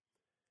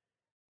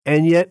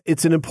 And yet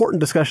it's an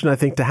important discussion, I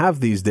think, to have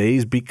these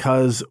days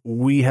because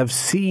we have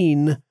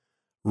seen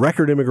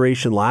record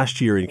immigration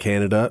last year in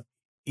Canada.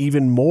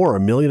 Even more,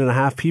 1.5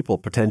 million people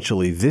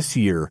potentially this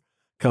year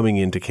coming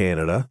into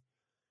Canada.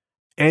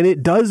 And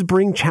it does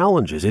bring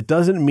challenges. It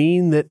doesn't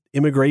mean that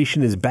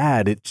immigration is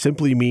bad. It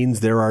simply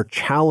means there are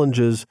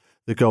challenges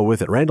that go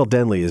with it. Randall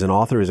Denley is an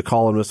author, he's a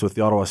columnist with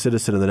the Ottawa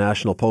Citizen and the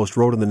National Post,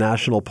 wrote in the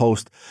National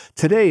Post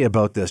today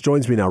about this.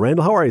 Joins me now.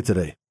 Randall, how are you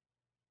today?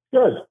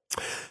 Good.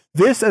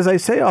 This, as I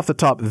say off the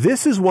top,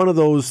 this is one of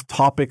those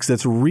topics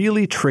that's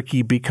really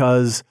tricky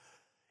because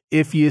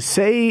if you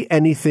say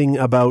anything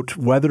about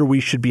whether we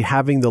should be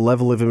having the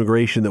level of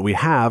immigration that we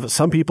have,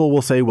 some people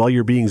will say, well,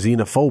 you're being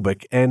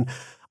xenophobic. And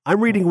I'm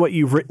reading what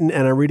you've written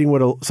and I'm reading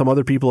what some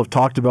other people have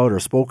talked about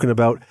or spoken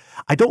about.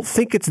 I don't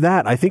think it's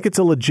that. I think it's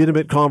a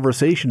legitimate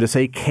conversation to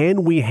say,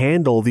 can we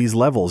handle these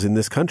levels in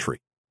this country?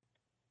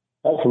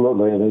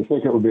 Absolutely. And I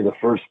think it would be the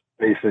first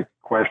basic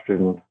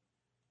question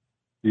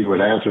you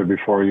would answer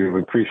before you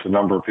increase the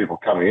number of people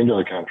coming into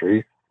the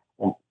country.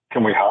 Well,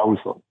 can we house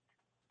them?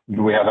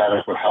 Do we have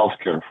adequate health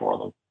care for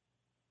them?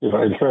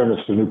 In fairness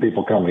to new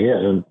people coming in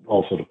and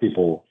also to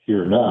people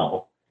here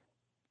now,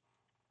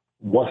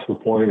 what's the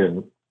point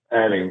in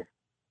adding,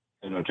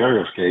 in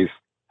Ontario's case,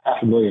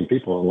 500,000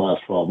 people in the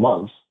last 12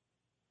 months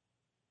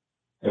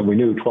And we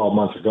knew 12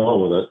 months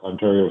ago that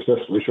Ontario was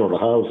desperately short of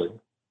housing,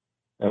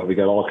 and we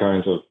got all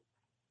kinds of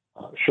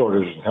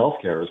shortages in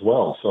healthcare as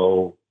well.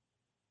 So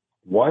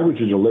why would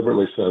you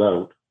deliberately set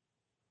out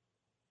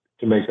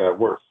to make that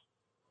worse?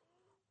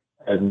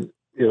 And,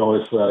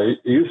 it's you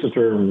use the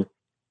term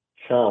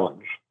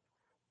challenge,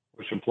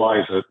 which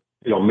implies that,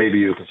 maybe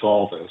you can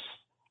solve this.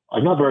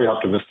 I'm not very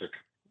optimistic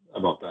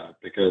about that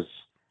because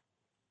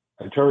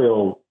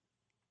Ontario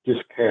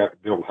just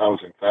can't build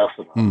housing fast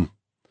enough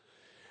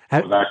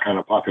for that kind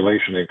of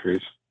population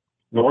increase,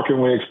 nor can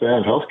we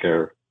expand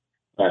healthcare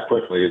that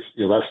quickly. It's,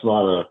 that's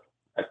not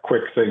a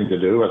quick thing to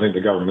do. I think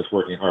the government's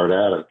working hard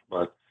at it,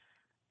 but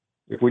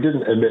if we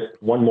didn't admit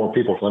one more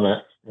person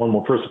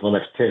for the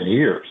next 10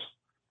 years,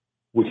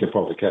 we could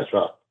probably catch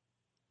up.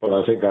 But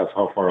I think that's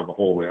how far in the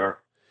hole we are.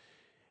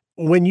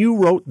 When you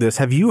wrote this,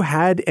 have you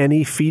had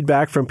any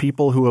feedback from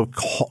people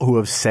who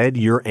have said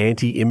you're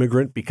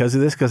anti-immigrant because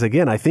of this? Because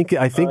again, I think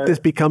this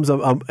becomes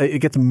it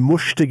gets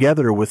mushed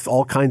together with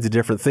all kinds of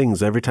different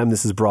things every time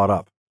this is brought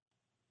up.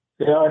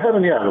 Yeah, I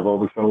haven't yet. Although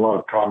there's been a lot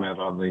of comment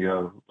on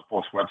the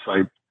Post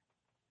website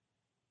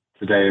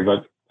today,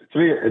 but to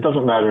me, it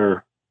doesn't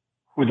matter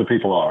who the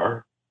people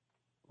are,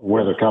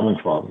 where they're coming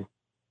from.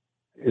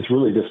 It's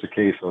really just a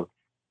case of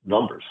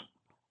numbers.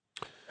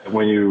 And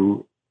when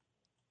you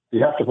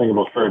have to think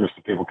about fairness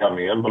to people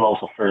coming in, but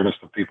also fairness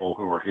to people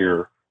who are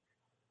here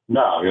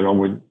now.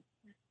 When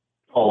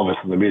all of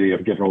us in the media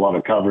have given a lot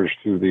of coverage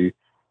to the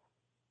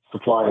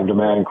supply and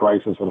demand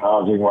crisis in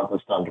housing, what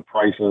that's done to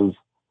prices.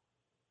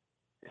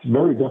 It's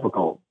very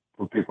difficult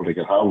for people to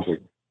get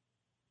housing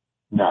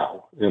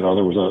now. There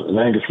was an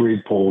Angus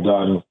Reid poll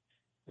done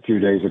a few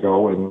days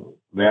ago, and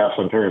they asked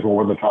Ontarians,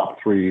 what were the top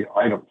three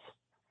items?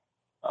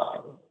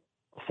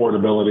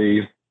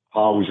 Affordability,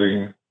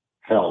 housing,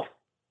 health.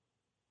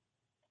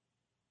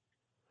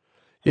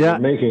 So we're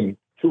making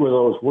two of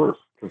those work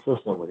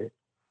consistently,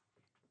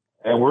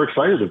 and we're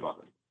excited about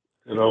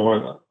it.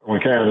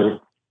 When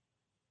Canada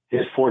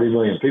hit 40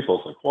 million people,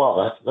 it's like,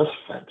 wow, that's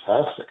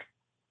fantastic.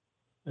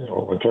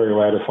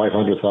 Ontario added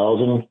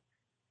 500,000.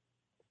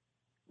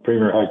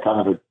 Premier had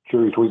kind of a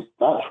cheery tweet.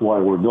 That's why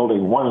we're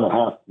building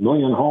 1.5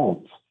 million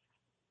homes.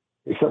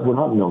 Except we're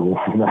not building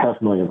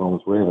 1.5 million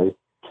homes. We have a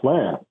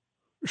plan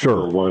to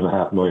build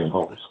 1.5 million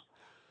homes.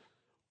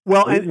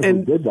 Well,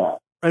 and did that.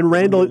 And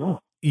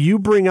Randall, you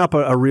bring up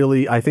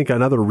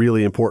another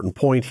really important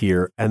point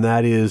here, and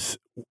that is,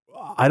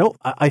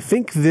 I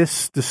think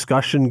this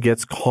discussion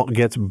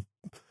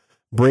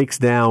breaks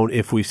down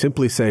if we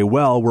simply say,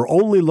 well, we're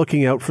only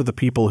looking out for the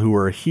people who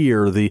are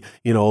here, the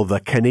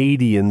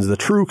Canadians, the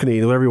true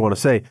Canadians, whatever you want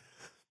to say.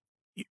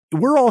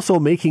 We're also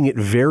making it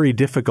very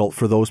difficult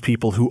for those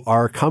people who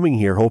are coming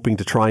here hoping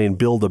to try and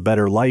build a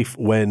better life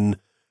when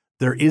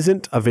there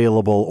isn't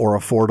available or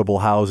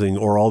affordable housing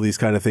or all these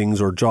kind of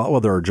things, or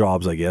there are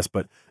jobs, I guess,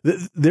 but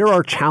there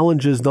are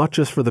challenges not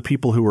just for the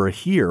people who are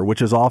here,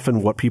 which is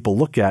often what people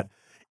look at.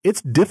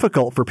 It's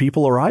difficult for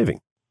people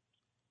arriving.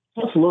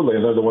 Absolutely,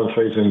 and they're the ones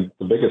facing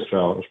the biggest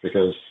challenge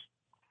because,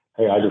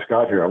 hey, I just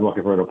got here. I'm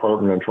looking for an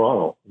apartment in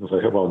Toronto. You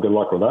say, well, good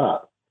luck with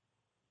that.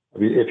 I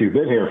mean, if you've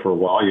been here for a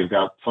while, you've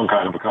got some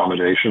kind of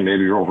accommodation.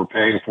 Maybe you're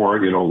overpaying for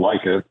it. You don't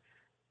like it,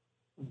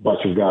 but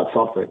you've got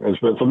something. There's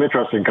been some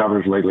interesting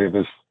coverage lately of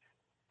this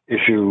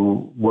issue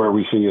where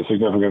we see a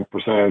significant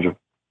percentage of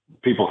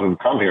people who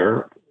come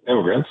here,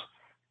 immigrants,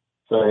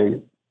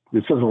 say,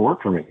 this doesn't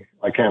work for me.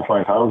 I can't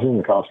find housing.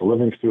 The cost of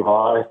living is too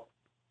high.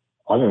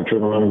 I'm going to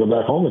turn around and go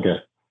back home again,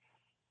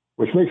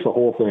 which makes the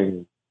whole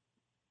thing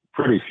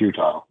pretty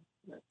futile.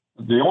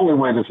 The only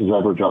way this is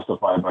ever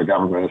justified by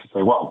government is to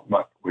say, well,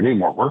 but we need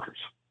more workers.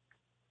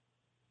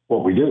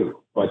 Well, we do.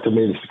 But to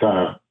me, it's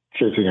kind of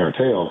chasing our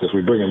tail because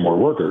we bring in more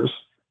workers.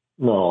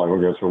 Not all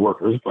immigrants are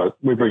workers, but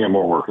we bring in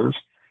more workers.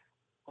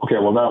 Okay,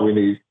 well, now we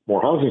need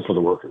more housing for the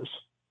workers.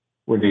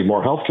 We need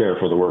more health care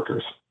for the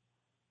workers.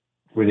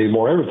 We need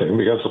more everything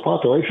because the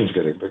population is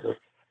getting bigger.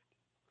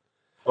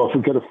 So if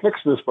we could have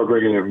fixed this by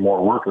bringing in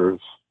more workers,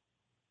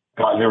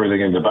 gotten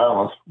everything into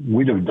balance,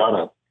 we'd have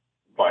done it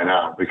by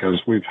now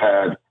because we've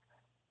had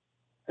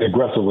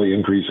aggressively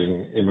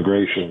increasing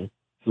immigration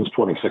since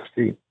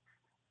 2016.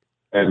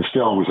 And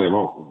still we say,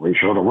 well, we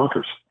show the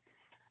workers.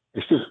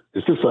 It's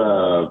just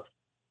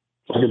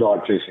like a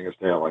dog chasing its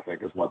tail, I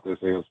think, is what this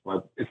is.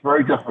 But it's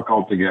very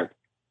difficult to get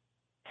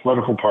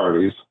political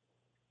parties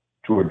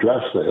to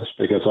address this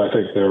because I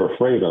think they're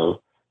afraid of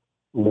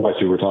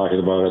what you were talking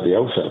about at the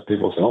outset.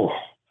 People say, oh,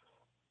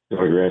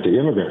 you're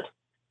anti-immigrant.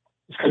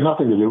 It's got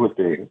nothing to do with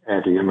being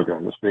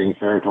anti-immigrant. It's being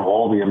fair to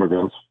all the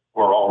immigrants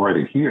who are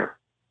already here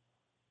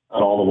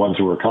and all the ones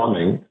who are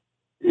coming.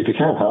 If you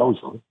can't house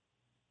them,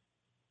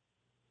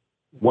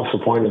 what's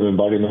the point of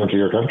inviting them to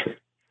your country?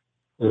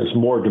 There's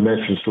more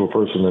dimensions to a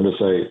person than to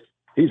say,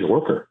 he's a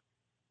worker.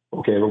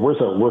 Okay, but where's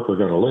that worker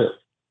going to live?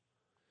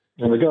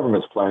 And the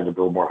government's plan to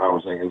build more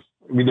housing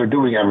they're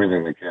doing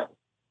everything they can.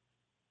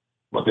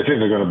 But they think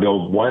they're going to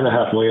build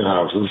 1.5 million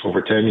houses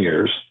over 10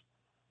 years.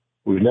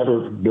 We've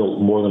never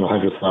built more than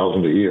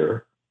 100,000 a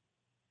year.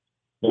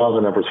 Now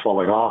the number's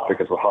falling off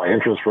because of high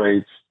interest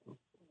rates,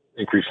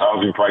 increased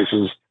housing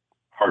prices,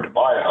 hard to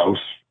buy a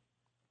house,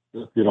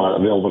 if you're not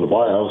available to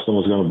buy a house,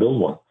 someone's going to build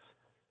one.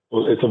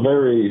 Well, it's a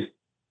very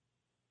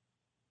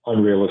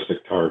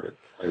unrealistic target,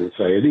 I would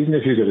say. And even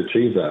if you could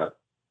achieve that,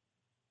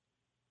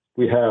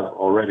 we have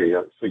already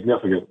a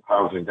significant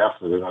housing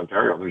deficit in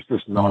Ontario. There's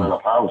just not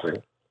enough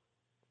housing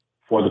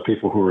for the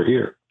people who are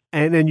here.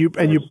 And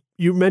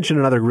you mentioned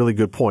another really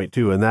good point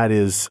too, and that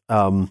is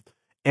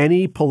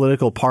any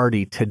political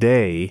party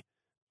today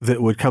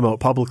that would come out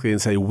publicly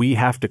and say we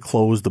have to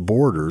close the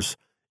borders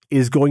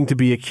is going to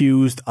be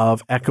accused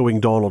of echoing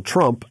Donald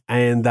Trump,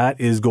 and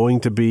that is going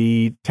to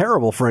be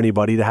terrible for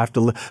anybody to have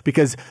to,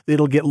 because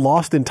it'll get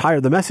lost entirely.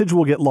 The message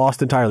will get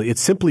lost entirely.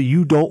 It's simply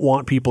you don't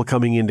want people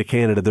coming into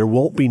Canada. There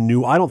won't be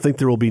I don't think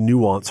there will be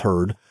nuance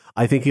heard.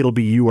 I think it'll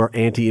be you are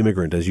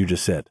anti-immigrant, as you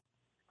just said.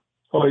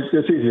 Well,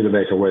 it's easy to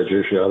make a wedge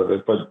issue out of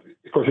it, but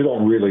of course you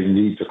don't really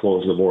need to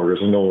close the borders,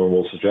 and no one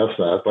will suggest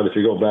that. But if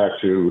you go back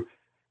to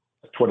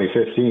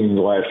 2015,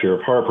 the last year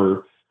of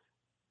Harper,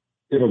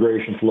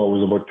 immigration flow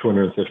was about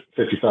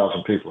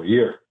 250,000 people a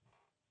year.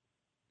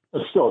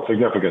 It's still a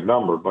significant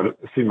number, but it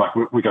seemed like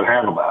we could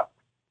handle that.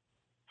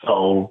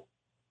 So,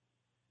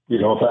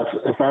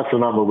 if that's the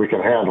number we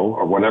can handle,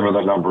 or whatever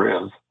that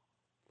number is,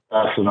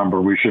 that's the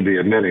number we should be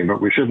admitting,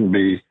 but we shouldn't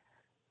be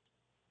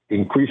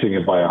increasing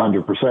it by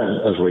 100%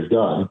 as we've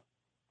done.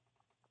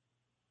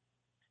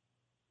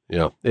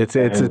 Yeah, it's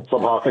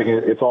somehow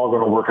thinking it's all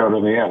going to work out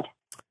in the end.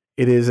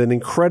 It is an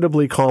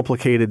incredibly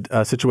complicated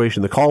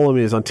situation. The column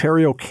is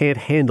Ontario Can't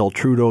Handle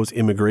Trudeau's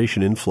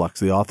Immigration Influx.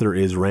 The author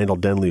is Randall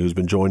Denley, who's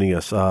been joining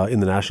us in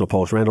the National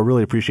Post. Randall,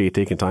 really appreciate you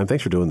taking time.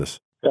 Thanks for doing this.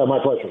 Yeah, my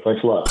pleasure.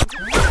 Thanks a lot.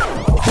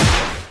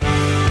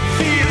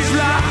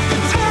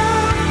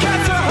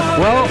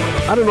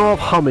 Well, I don't know if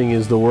humming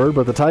is the word,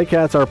 but the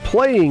Ticats are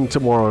playing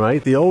tomorrow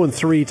night. The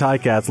 0-3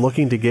 Ticats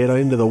looking to get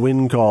into the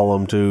win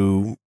column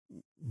to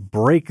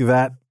break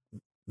that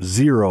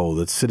zero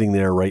that's sitting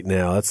there right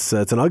now. It's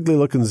an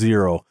ugly-looking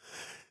zero.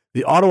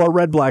 The Ottawa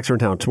Red Blacks are in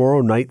town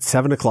tomorrow night,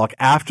 7 o'clock.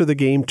 After the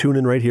game, tune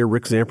in right here.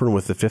 Rick Zamperin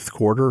with the fifth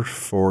quarter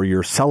for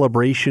your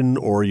celebration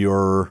or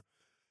your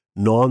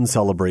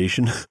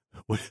non-celebration,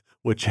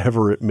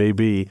 whichever it may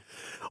be.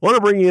 I want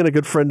to bring in a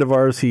good friend of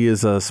ours. He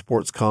is a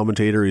sports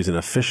commentator. He's an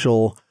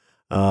official.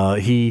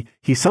 He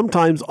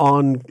sometimes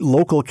on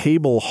local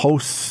cable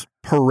hosts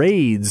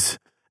parades,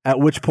 at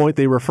which point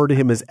they refer to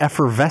him as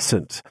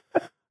effervescent.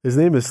 His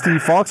name is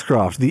Steve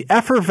Foxcroft, the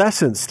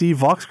effervescent Steve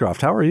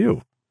Foxcroft. How are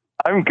you?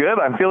 I'm good.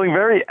 I'm feeling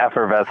very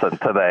effervescent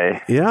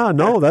today. Yeah,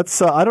 no,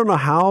 that's I don't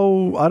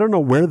know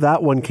where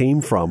that one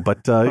came from,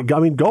 but I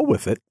mean, go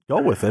with it. But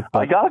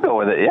I gotta go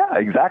with it. Yeah,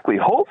 exactly.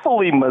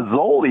 Hopefully,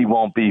 Mazzoli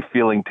won't be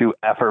feeling too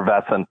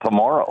effervescent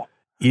tomorrow.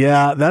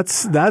 Yeah,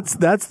 that's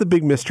the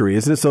big mystery,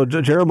 isn't it? So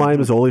Jeremiah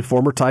Mazzoli,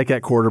 former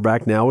Ticat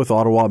quarterback, now with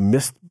Ottawa,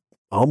 missed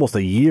almost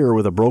a year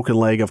with a broken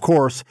leg. Of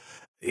course,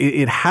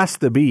 it has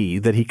to be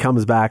that he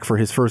comes back for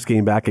his first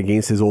game back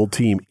against his old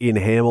team in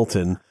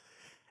Hamilton.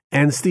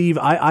 And Steve,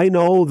 I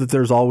know that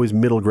there's always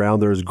middle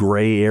ground, there's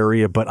gray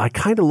area, but I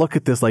kind of look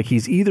at this like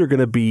he's either going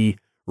to be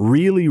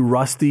really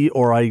rusty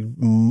or I'm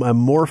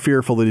more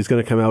fearful that he's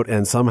going to come out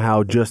and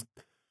somehow just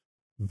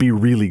be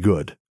really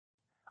good.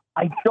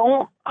 I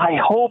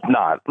hope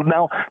not.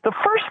 Now, the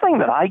first thing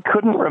that I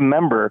couldn't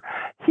remember,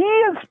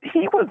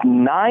 he was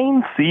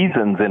 9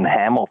 seasons in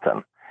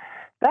Hamilton.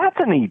 That's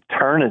an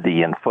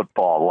eternity in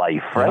football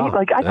life, right?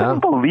 I couldn't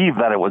believe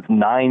that it was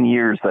 9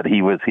 years that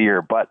he was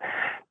here. But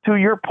to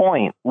your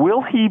point,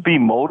 will he be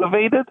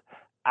motivated?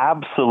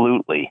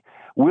 Absolutely.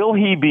 Will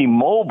he be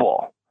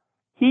mobile?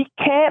 He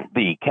can't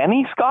be, can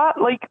he, Scott?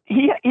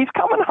 He's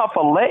coming off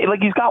a leg.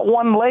 He's got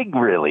one leg,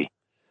 really.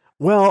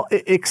 Well,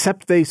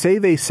 except they say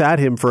they sat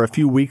him for a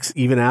few weeks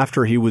even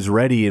after he was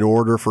ready in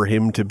order for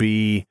him to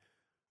be,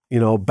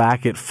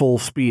 back at full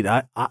speed.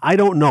 I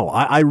don't know.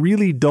 I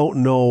really don't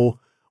know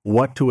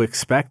what to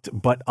expect,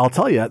 but I'll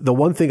tell you, the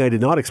one thing I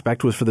did not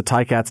expect was for the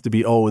Ticats to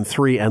be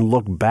 0-3 and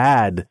look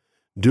bad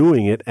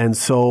doing it. And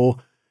so,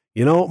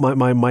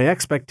 my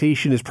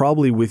expectation is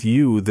probably with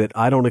you that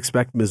I don't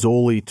expect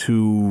Mazzoli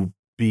to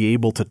be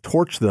able to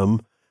torch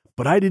them,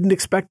 but I didn't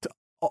expect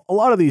a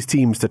lot of these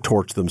teams to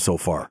torch them so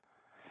far.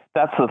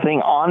 That's the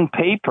thing. On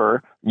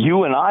paper,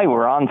 you and I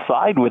were on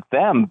side with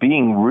them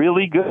being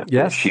really good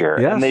this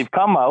year. Yes. And they've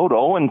come out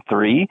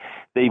 0-3.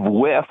 They've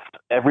whiffed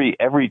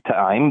every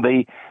time.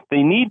 They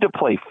need to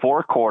play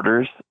 4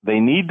 quarters. They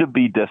need to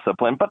be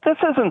disciplined. But this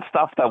isn't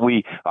stuff that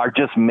we are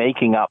just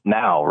making up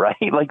now, right?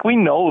 We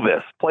know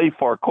this. Play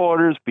 4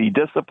 quarters, be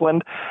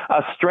disciplined.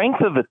 A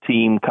strength of the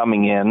team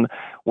coming in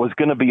was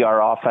going to be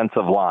our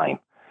offensive line.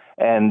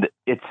 And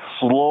it's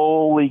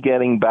slowly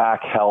getting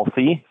back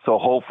healthy. So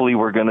hopefully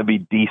we're going to be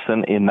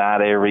decent in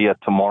that area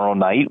tomorrow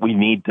night. We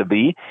need to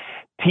be.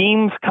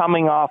 Teams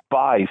coming off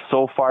bye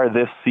so far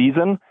this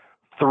season,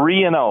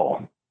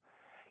 3-0.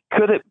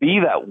 Could it be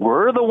that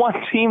we're the one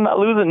team that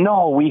loses?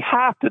 No, we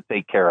have to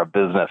take care of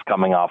business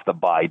coming off the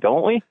bye,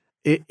 don't we?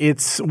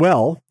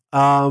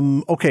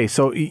 Okay,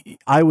 so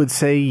I would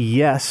say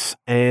yes.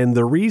 And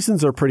the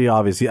reasons are pretty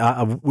obvious.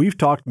 We've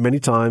talked many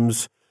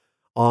times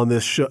on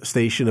this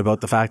station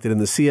about the fact that in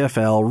the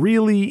CFL,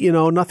 really,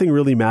 nothing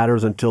really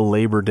matters until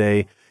Labor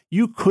Day.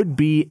 You could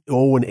be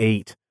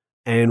 0-8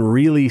 and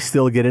really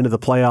still get into the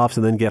playoffs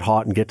and then get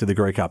hot and get to the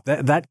Grey Cup.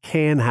 That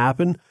can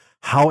happen.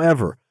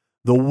 However,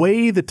 the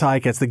way the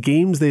Ticats, the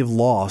games they've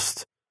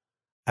lost,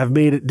 have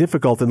made it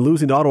difficult, and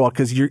losing to Ottawa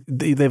because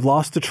they've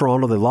lost to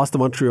Toronto, they've lost to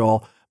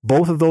Montreal.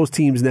 Both of those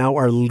teams now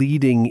are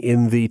leading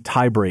in the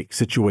tiebreak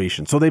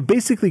situation. So they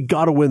basically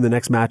got to win the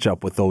next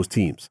matchup with those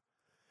teams.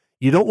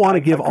 You don't want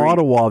to give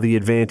Ottawa the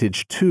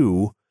advantage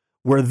too,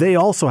 where they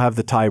also have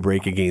the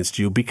tiebreak against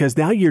you, because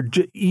now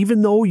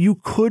even though you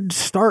could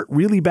start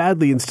really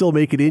badly and still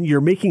make it in,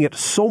 you're making it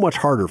so much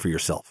harder for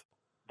yourself.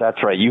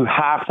 That's right. You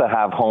have to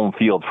have home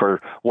field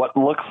for what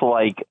looks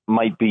like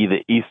might be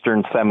the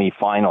Eastern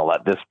semifinal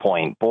at this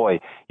point.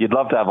 Boy, you'd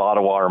love to have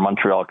Ottawa or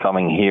Montreal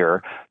coming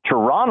here.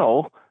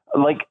 Toronto,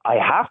 I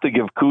have to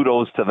give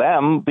kudos to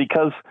them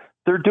because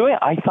they're doing.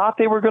 I thought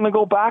they were going to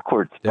go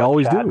backwards. They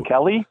always do.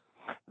 Kelly,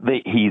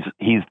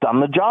 he's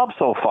done the job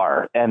so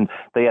far, and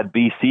they had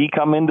BC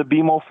come into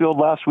BMO Field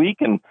last week,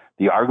 and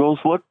the Argos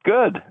looked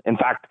good. In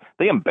fact,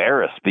 they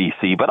embarrassed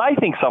BC, but I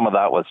think some of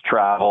that was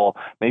travel,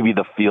 maybe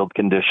the field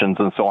conditions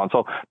and so on.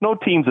 So no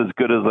team's as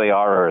good as they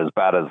are or as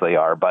bad as they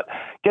are. But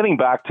getting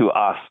back to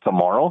us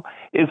tomorrow,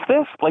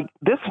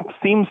 this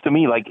seems to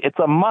me like it's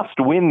a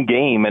must-win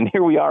game, and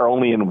here we are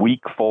only in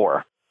week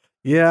 4.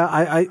 Yeah,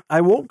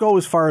 I won't go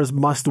as far as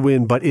must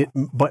win, but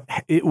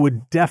it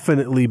would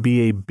definitely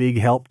be a big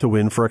help to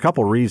win for a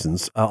couple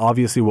reasons.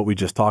 Obviously, what we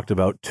just talked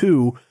about.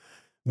 2,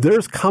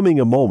 there's coming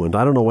a moment,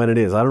 I don't know when it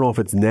is, I don't know if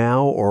it's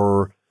now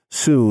or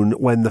soon,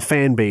 when the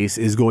fan base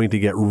is going to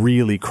get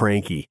really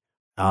cranky.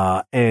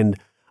 And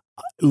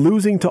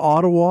losing to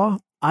Ottawa,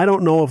 I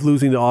don't know if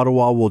losing to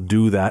Ottawa will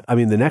do that. I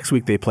mean, the next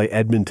week they play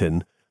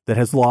Edmonton, that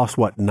has lost,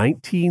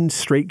 19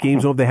 straight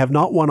games? They have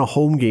not won a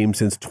home game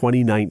since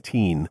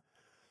 2019.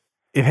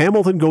 If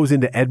Hamilton goes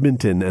into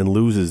Edmonton and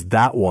loses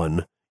that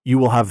one, you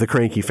will have the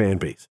cranky fan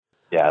base.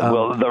 Yeah,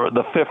 well,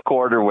 the fifth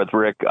quarter with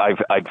Rick,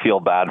 I'd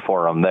feel bad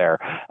for him there.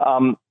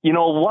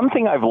 One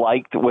thing I've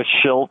liked with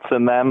Schultz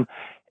and them,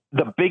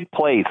 the big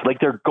plays,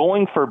 they're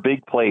going for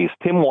big plays.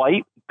 Tim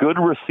White, good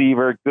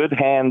receiver, good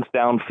hands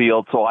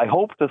downfield. So I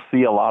hope to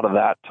see a lot of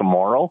that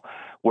tomorrow,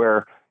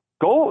 where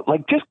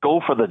just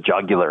go for the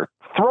jugular,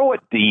 throw it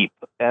deep,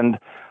 and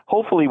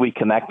hopefully we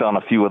connect on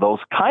a few of those,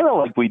 kind of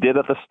like we did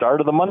at the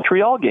start of the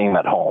Montreal game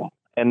at home.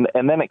 And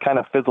then it kind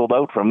of fizzled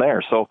out from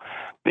there. So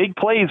big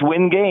plays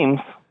win games.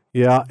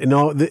 Yeah,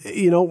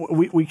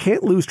 we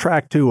can't lose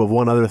track, too, of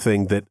one other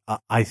thing that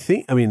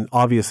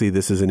obviously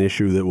this is an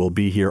issue that will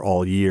be here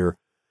all year.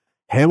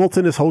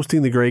 Hamilton is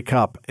hosting the Grey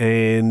Cup,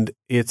 and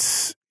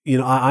it's,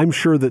 I'm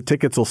sure that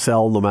tickets will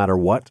sell no matter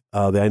what.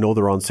 I know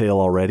they're on sale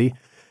already.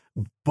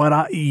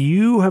 But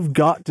you have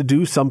got to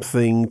do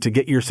something to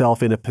get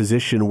yourself in a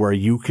position where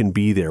you can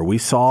be there. We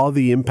saw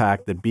the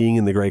impact that being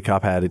in the Grey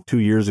Cup had 2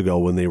 years ago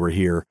when they were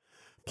here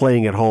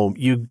playing at home.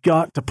 You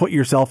got to put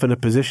yourself in a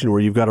position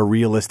where you've got a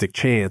realistic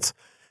chance.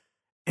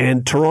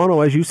 And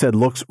Toronto, as you said,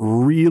 looks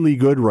really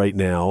good right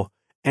now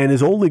and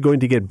is only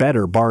going to get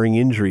better barring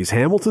injuries.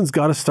 Hamilton's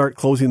got to start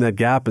closing that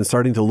gap and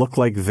starting to look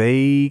like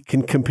they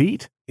can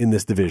compete in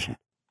this division.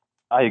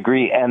 I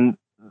agree. And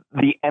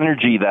the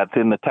energy that's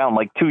in the town,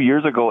 2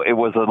 years ago, it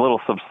was a little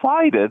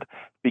subsided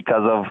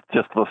because of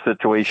just the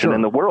situation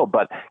in the world.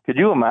 But could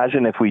you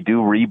imagine if we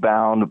do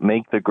rebound,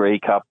 make the Grey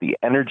Cup, the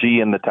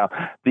energy in the town,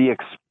 the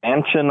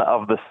expansion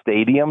of the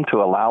stadium to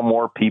allow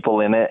more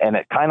people in it, and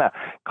it kind of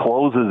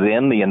closes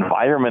in, the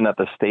environment at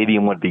the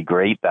stadium would be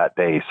great that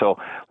day. So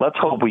let's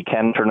hope we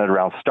can turn it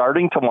around.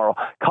 Starting tomorrow,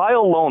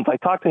 Kyle Loans, I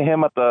talked to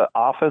him at the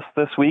office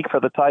this week for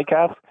the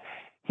Ticats.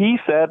 He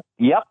said,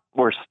 yep,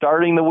 we're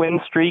starting the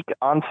win streak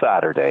on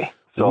Saturday.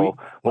 So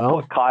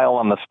we'll put Kyle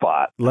on the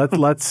spot.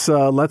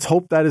 Let's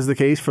hope that is the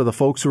case for the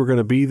folks who are going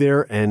to be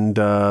there, and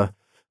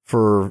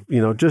for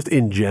just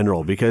in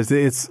general, because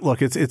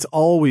it's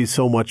always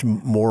so much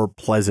more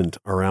pleasant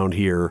around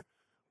here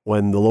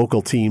when the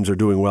local teams are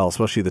doing well,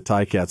 especially the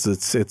Ticats.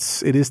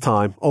 It is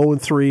time.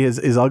 0-3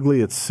 is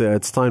ugly.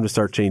 It's time to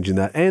start changing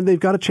that, and they've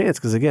got a chance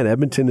because again,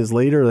 Edmonton is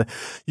later.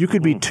 You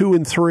could be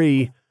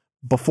 2-3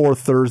 before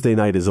Thursday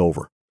night is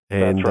over.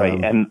 And, that's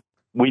right. And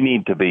we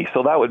need to be.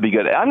 So that would be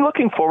good. I'm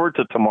looking forward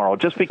to tomorrow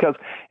just because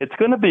it's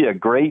going to be a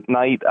great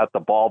night at the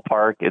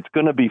ballpark. It's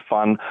going to be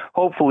fun.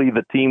 Hopefully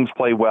the teams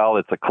play well.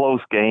 It's a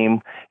close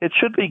game. It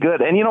should be good.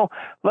 And,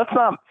 let's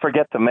not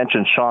forget to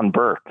mention Sean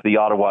Burke, the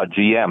Ottawa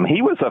GM.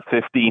 He was a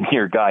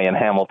 15-year guy in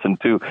Hamilton,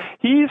 too.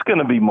 He's going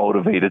to be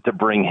motivated to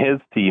bring his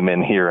team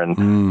in here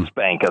and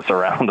spank us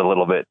around a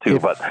little bit, too.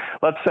 But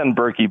let's send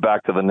Berkey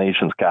back to the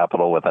nation's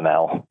capital with an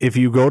L. If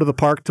you go to the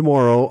park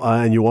tomorrow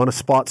and you want to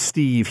spot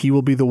Steve, he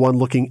will be the one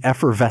looking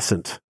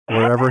effervescent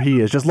wherever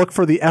he is. Just look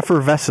for the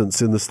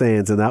effervescence in the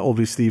stands, and that will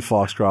be Steve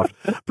Foxcroft.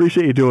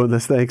 Appreciate you doing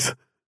this. Thanks.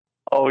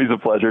 Always a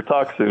pleasure.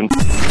 Talk soon.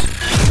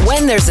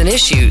 When there's an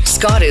issue,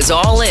 Scott is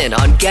all in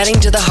on getting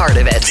to the heart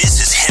of it. This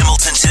is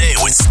Hamilton Today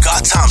with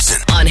Scott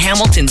Thompson on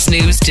Hamilton's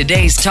News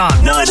Today's Talk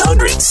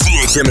 900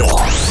 CHML.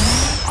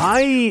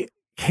 I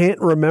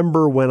can't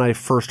remember when I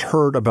first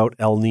heard about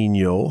El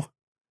Nino,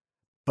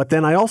 but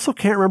then I also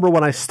can't remember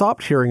when I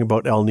stopped hearing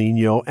about El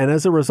Nino. And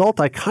as a result,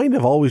 I kind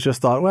of always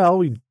just thought, well,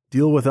 we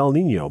deal with El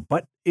Nino,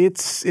 but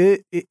it's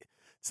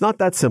not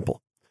that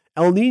simple.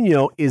 El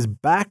Nino is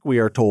back, we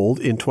are told,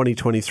 in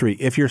 2023.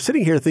 If you're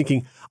sitting here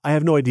thinking, I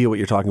have no idea what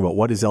you're talking about,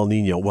 what is El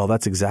Nino? Well,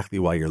 that's exactly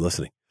why you're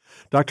listening.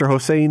 Dr.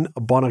 Hossein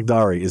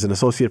Bonagdari is an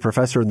associate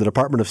professor in the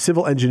Department of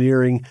Civil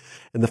Engineering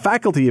and the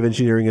Faculty of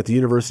Engineering at the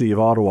University of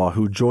Ottawa,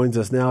 who joins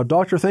us now.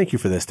 Doctor, thank you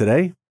for this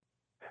today.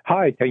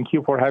 Hi, thank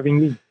you for having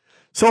me.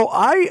 So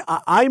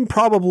I'm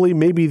probably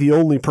maybe the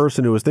only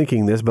person who was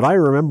thinking this, but I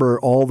remember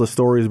all the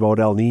stories about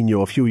El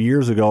Nino a few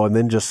years ago and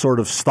then just sort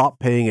of stopped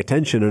paying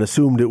attention and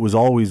assumed it was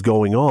always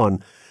going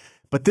on.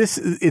 But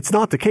it's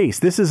not the case.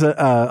 This is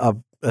a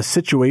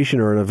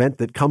situation or an event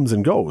that comes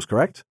and goes,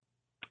 correct?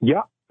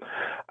 Yeah.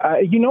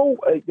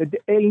 The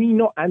El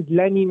Nino and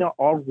La Nina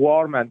are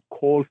warm and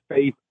cold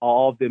phase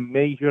of the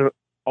major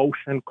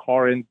ocean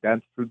current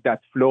that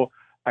flow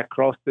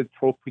across the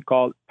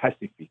tropical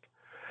Pacific.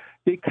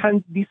 They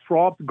can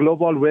disrupt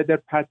global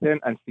weather pattern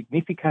and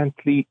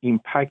significantly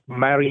impact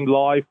marine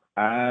life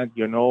and,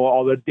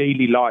 our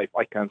daily life,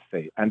 I can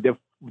say. And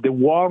the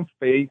warm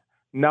phase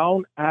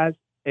known as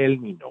El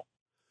Nino.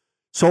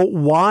 So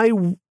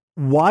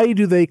why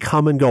do they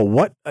come and go?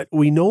 What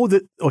we know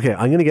that, okay,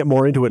 I'm going to get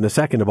more into it in a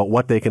second about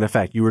what they can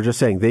affect. You were just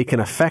saying they can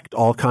affect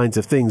all kinds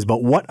of things,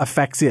 but what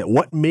affects it?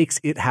 What makes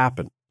it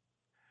happen?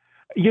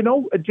 This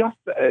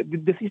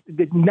is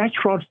the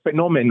natural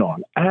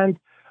phenomenon. And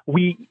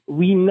we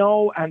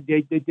know, and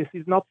this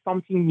is not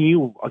something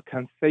new. I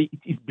can say it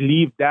is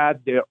believed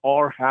that there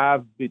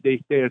have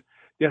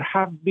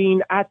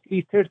been at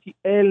least 30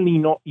 El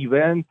Nino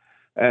events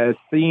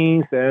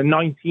since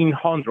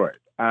 1900,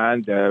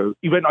 and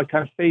even I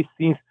can say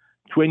since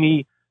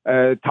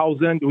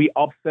 20,000 we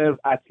observe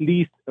at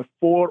least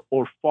 4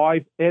 or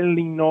 5 El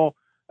Nino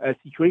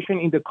situation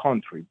in the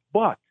country.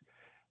 But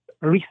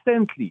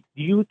recently,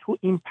 due to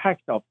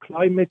impact of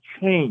climate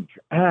change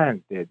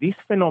and this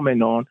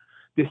phenomenon,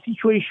 the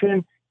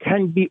situation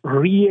can be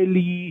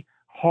really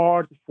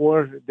hard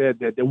for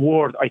the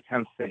world, I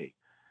can say.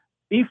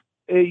 If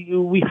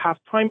we have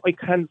time, I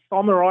can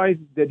summarize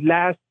the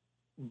last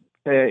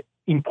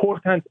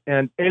important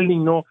and El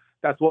Nino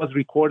that was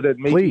recorded.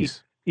 Maybe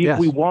Please. Yes.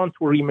 We want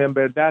to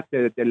remember that,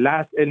 the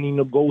last El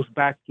Nino goes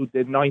back to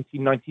the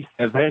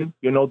 1997.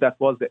 That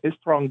was the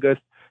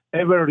strongest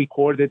ever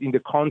recorded in the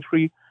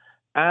country.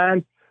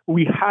 And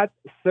we had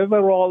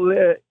several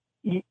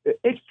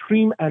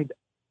extreme and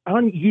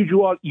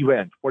unusual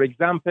events. For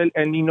example,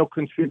 El Nino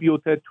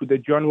contributed to the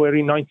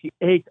January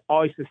 98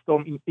 ice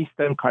storm in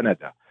eastern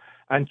Canada.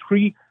 And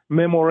 3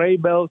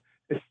 memorable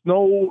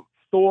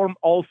snowstorms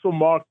also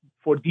marked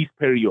for this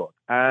period.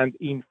 And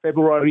in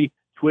February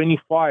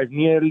 25,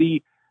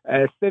 nearly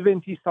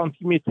 70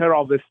 centimeters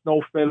of the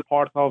snow fell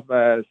part of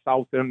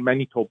southern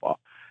Manitoba.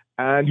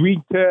 And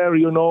winter,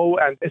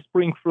 and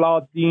spring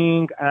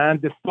flooding,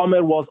 and the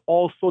summer was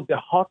also the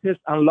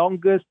hottest and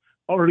longest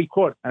on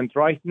record. And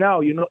right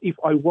now, if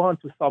I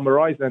want to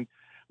summarize, and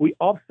we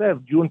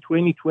observe June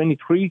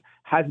 2023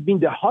 has been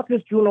the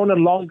hottest June on a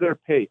longer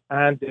period.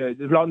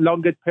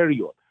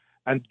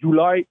 And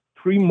July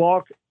 3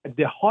 marked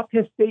the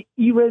hottest day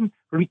even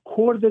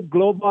recorded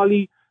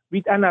globally,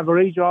 with an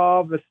average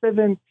of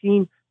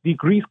 17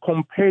 degrees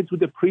compared to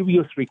the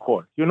previous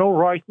record.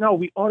 Right now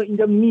we are in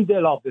the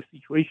middle of the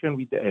situation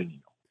with the El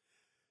Nino.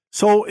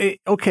 So,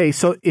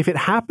 so if it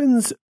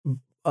happens,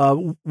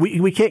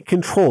 we can't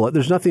control it.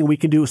 There's nothing we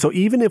can do. So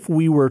even if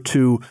we were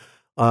to,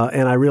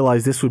 and I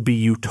realize this would be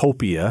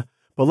utopia,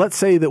 but let's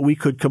say that we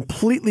could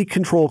completely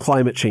control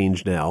climate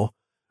change now,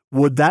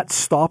 would that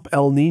stop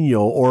El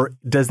Nino, or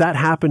does that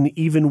happen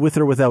even with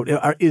or without?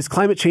 Is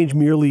climate change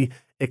merely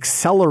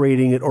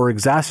accelerating it or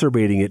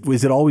exacerbating it?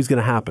 Is it always going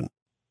to happen?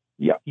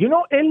 Yeah,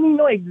 El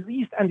Nino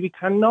exists and we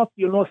cannot,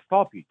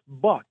 stop it.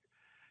 But,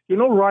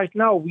 right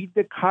now with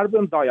the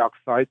carbon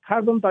dioxide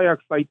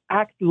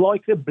acts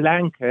like a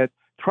blanket,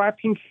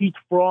 trapping heat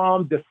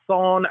from the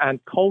sun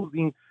and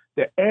causing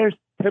the Earth's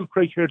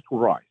temperature to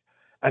rise.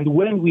 And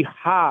when we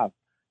have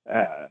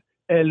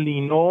El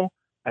Nino,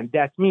 and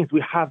that means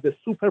we have the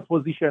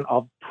superposition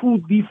of 2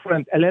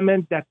 different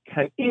elements that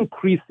can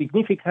increase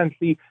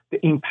significantly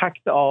the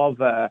impact of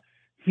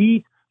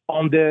heat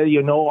on the,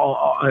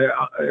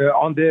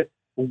 on the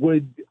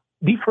with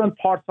different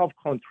parts of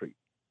country.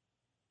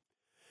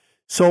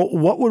 So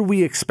what would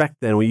we expect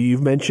then?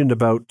 You've mentioned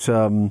about,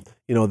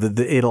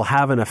 it'll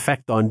have an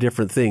effect on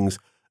different things.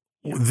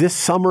 This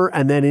summer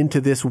and then into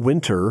this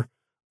winter,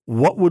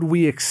 what would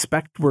we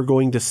expect we're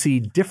going to see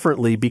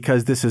differently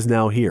because this is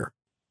now here?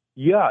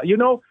 Yeah,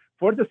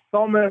 for the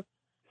summer,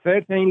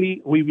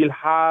 certainly we will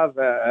have,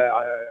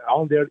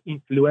 under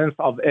influence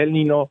of El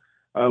Nino,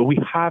 we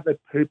have a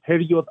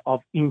period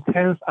of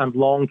intense and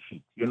long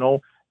heat,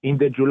 in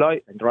the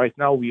July. And right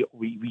now we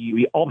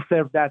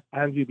observe that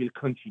and we will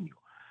continue.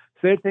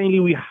 Certainly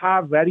we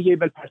have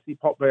variable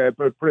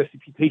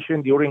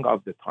precipitation during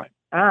of the time.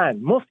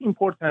 And most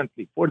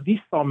importantly, for this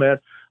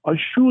summer, I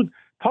should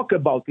talk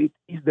about it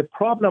is the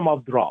problem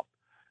of drought.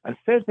 And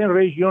certain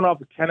regions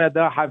of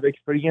Canada have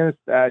experienced,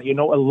 a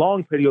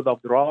long period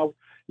of drought,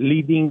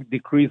 leading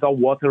decrease of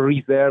water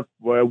reserve,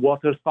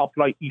 water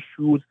supply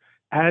issues,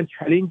 and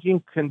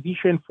challenging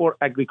conditions for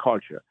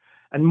agriculture.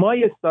 And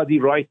my study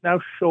right now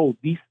shows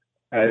this.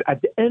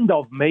 At the end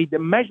of May, the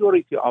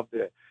majority of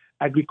the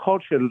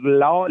agricultural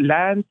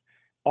lands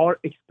are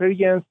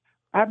experiencing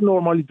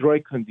abnormally dry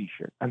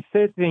conditions. And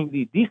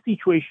certainly this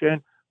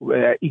situation,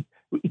 it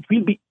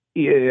will be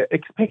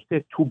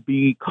expected to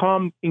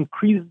become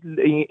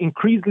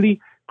increasingly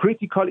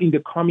critical in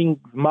the coming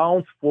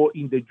months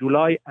in the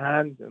July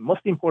and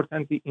most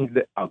importantly in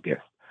the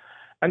August.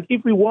 And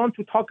if we want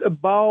to talk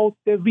about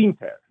the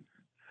winter,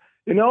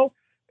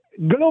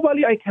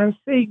 globally I can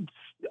say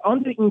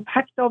under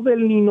impact of El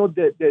Nino,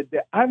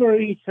 the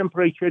average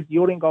temperature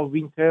during our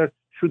winter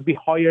should be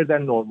higher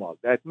than normal.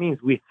 That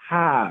means we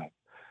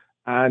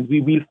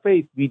will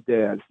face with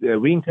the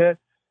winter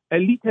a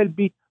little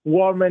bit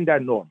warmer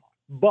than normal.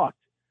 But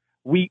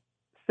we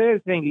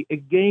certainly,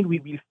 again, we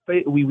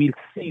will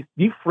see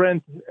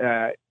different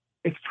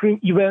extreme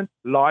events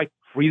like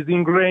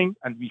freezing rain,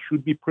 and we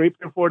should be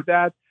prepared for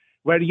that.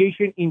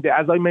 Variation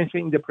as I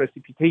mentioned, in the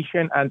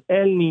precipitation, and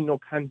El Nino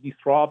can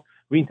disrupt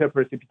winter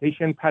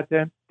precipitation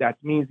pattern. That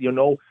means,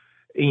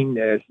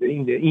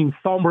 in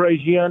some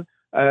region,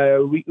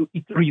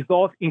 it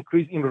results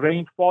increase in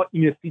rainfall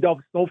instead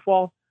of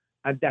snowfall,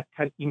 and that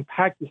can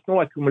impact the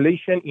snow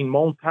accumulation in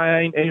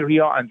mountain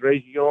area and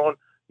region,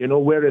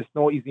 where the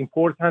snow is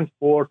important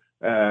for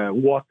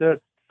water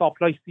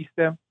supply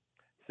system.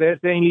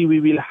 Certainly, we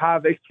will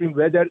have extreme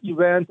weather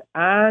events,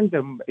 and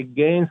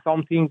again,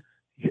 something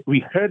we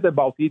heard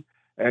about it,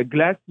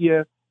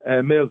 glacier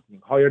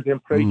melting, higher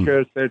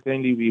temperatures.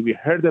 Certainly, we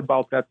heard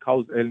about that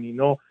cause El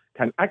Nino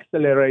can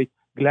accelerate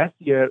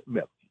glacier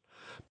melting.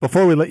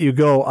 Before we let you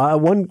go,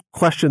 one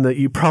question that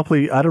you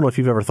probably, I don't know if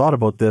you've ever thought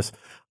about this.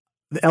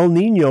 El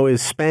Nino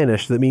is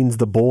Spanish. That means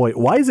the boy.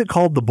 Why is it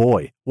called the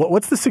boy?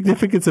 What's the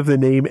significance of the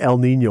name El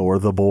Nino or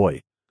the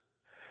boy?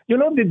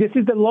 This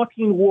is the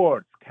Latin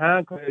word.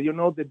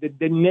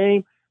 The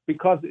name,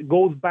 because it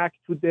goes back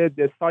to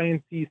the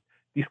scientists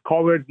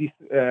discovered this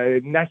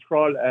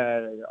natural,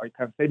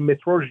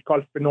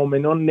 meteorological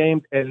phenomenon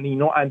named El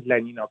Nino, and La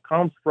Nina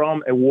comes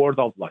from a word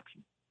of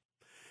Latin.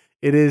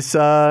 It is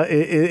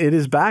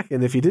back,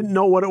 and if you didn't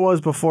know what it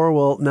was before,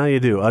 well, now you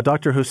do.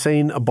 Dr.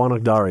 Hussein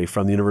Bonagdari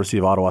from the University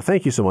of Ottawa,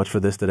 thank you so much for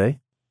this today.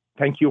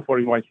 Thank you for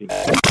inviting me.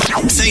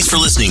 Thanks for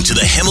listening to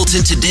the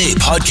Hamilton Today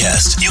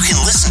podcast. You can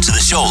listen to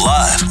the show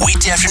live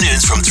weekday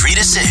afternoons from 3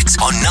 to 6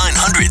 on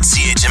 900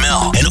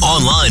 CHML and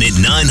online at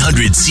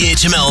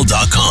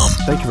 900CHML.com.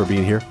 Thank you for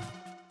being here.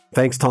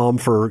 Thanks, Tom,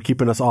 for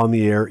keeping us on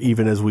the air,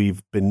 even as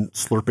we've been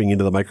slurping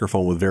into the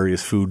microphone with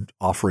various food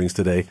offerings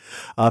today.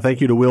 Thank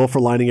you to Will for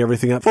lining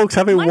everything up. Folks,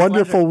 have a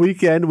wonderful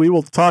weekend. We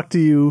will talk to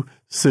you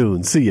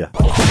soon. See ya.